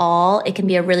that at all, it can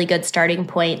be a really good starting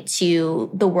point to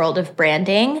the world of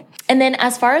branding. And then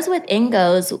as far as Within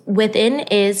goes, Within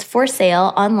is for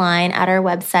sale online at our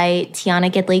website,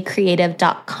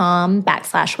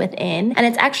 tianagidleycreative.com/within. And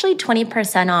it's actually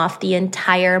 20% off the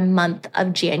entire month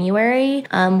of January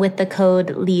with the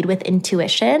code LEAD with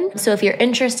Intuition. So if you're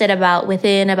interested about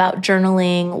Within, about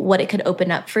journaling, what it could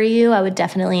open up for you, I would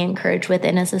definitely encourage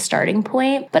Within as a starting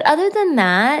point. But other than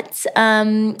that,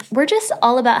 we're just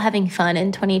all about having fun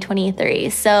in 2023.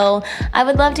 So I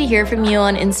would love to hear from you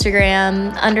on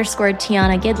Instagram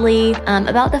 _Tiana Gidley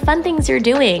about the fun things you're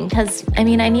doing. Because I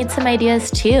need some ideas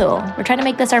too. We're trying to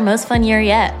make this our most fun year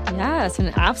yet. Yes, and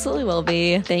it absolutely will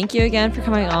be. Thank you again for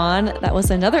coming on. That was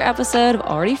another episode of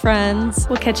Already Friends.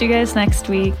 We'll catch you guys next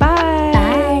week. Bye.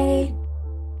 Bye.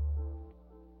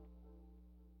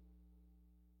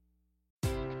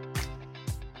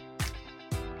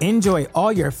 Enjoy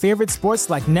all your favorite sports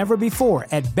like never before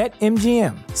at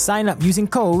BetMGM. Sign up using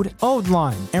code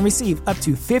OldLine and receive up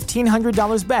to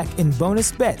 $1,500 back in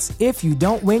bonus bets if you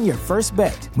don't win your first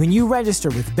bet. When you register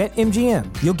with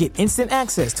BetMGM, you'll get instant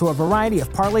access to a variety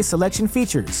of parlay selection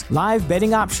features, live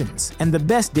betting options, and the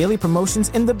best daily promotions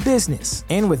in the business.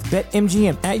 And with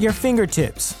BetMGM at your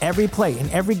fingertips, every play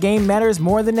and every game matters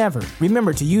more than ever.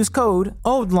 Remember to use code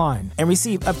OldLine and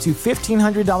receive up to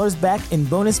 $1,500 back in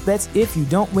bonus bets if you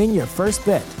don't win your first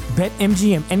bet.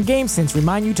 BetMGM and GameSense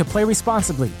remind you to play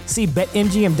responsibly. See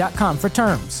BetMGM.com for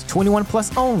terms. 21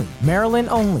 plus only. Maryland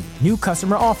only. New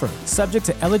customer offer. Subject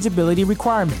to eligibility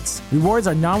requirements. Rewards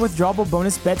are non-withdrawable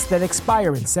bonus bets that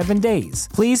expire in 7 days.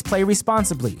 Please play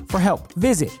responsibly. For help,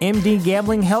 visit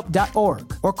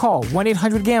mdgamblinghelp.org or call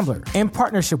 1-800-GAMBLER in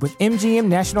partnership with MGM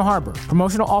National Harbor.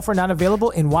 Promotional offer not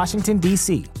available in Washington,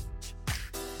 D.C.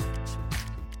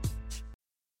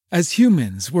 As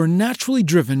humans, we're naturally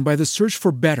driven by the search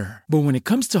for better. But when it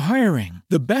comes to hiring,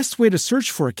 the best way to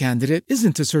search for a candidate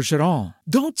isn't to search at all.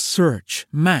 Don't search,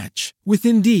 match with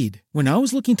Indeed. When I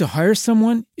was looking to hire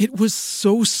someone, it was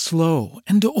so slow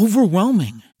and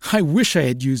overwhelming. I wish I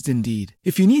had used Indeed.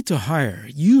 If you need to hire,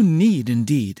 you need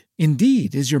Indeed.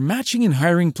 Indeed is your matching and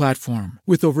hiring platform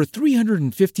with over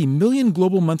 350 million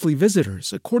global monthly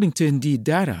visitors, according to Indeed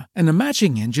data, and a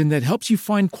matching engine that helps you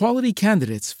find quality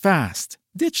candidates fast.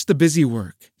 Ditch the busy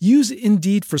work. Use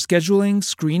Indeed for scheduling,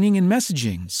 screening, and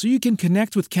messaging so you can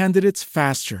connect with candidates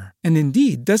faster. And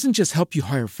Indeed doesn't just help you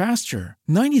hire faster.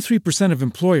 93% of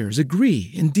employers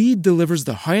agree Indeed delivers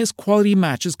the highest quality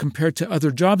matches compared to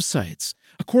other job sites,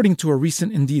 according to a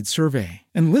recent Indeed survey.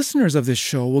 And listeners of this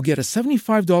show will get a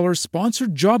 $75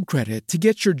 sponsored job credit to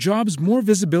get your jobs more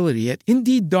visibility at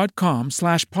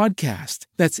Indeed.com/podcast.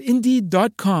 That's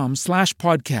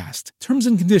Indeed.com/podcast. Terms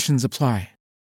and conditions apply.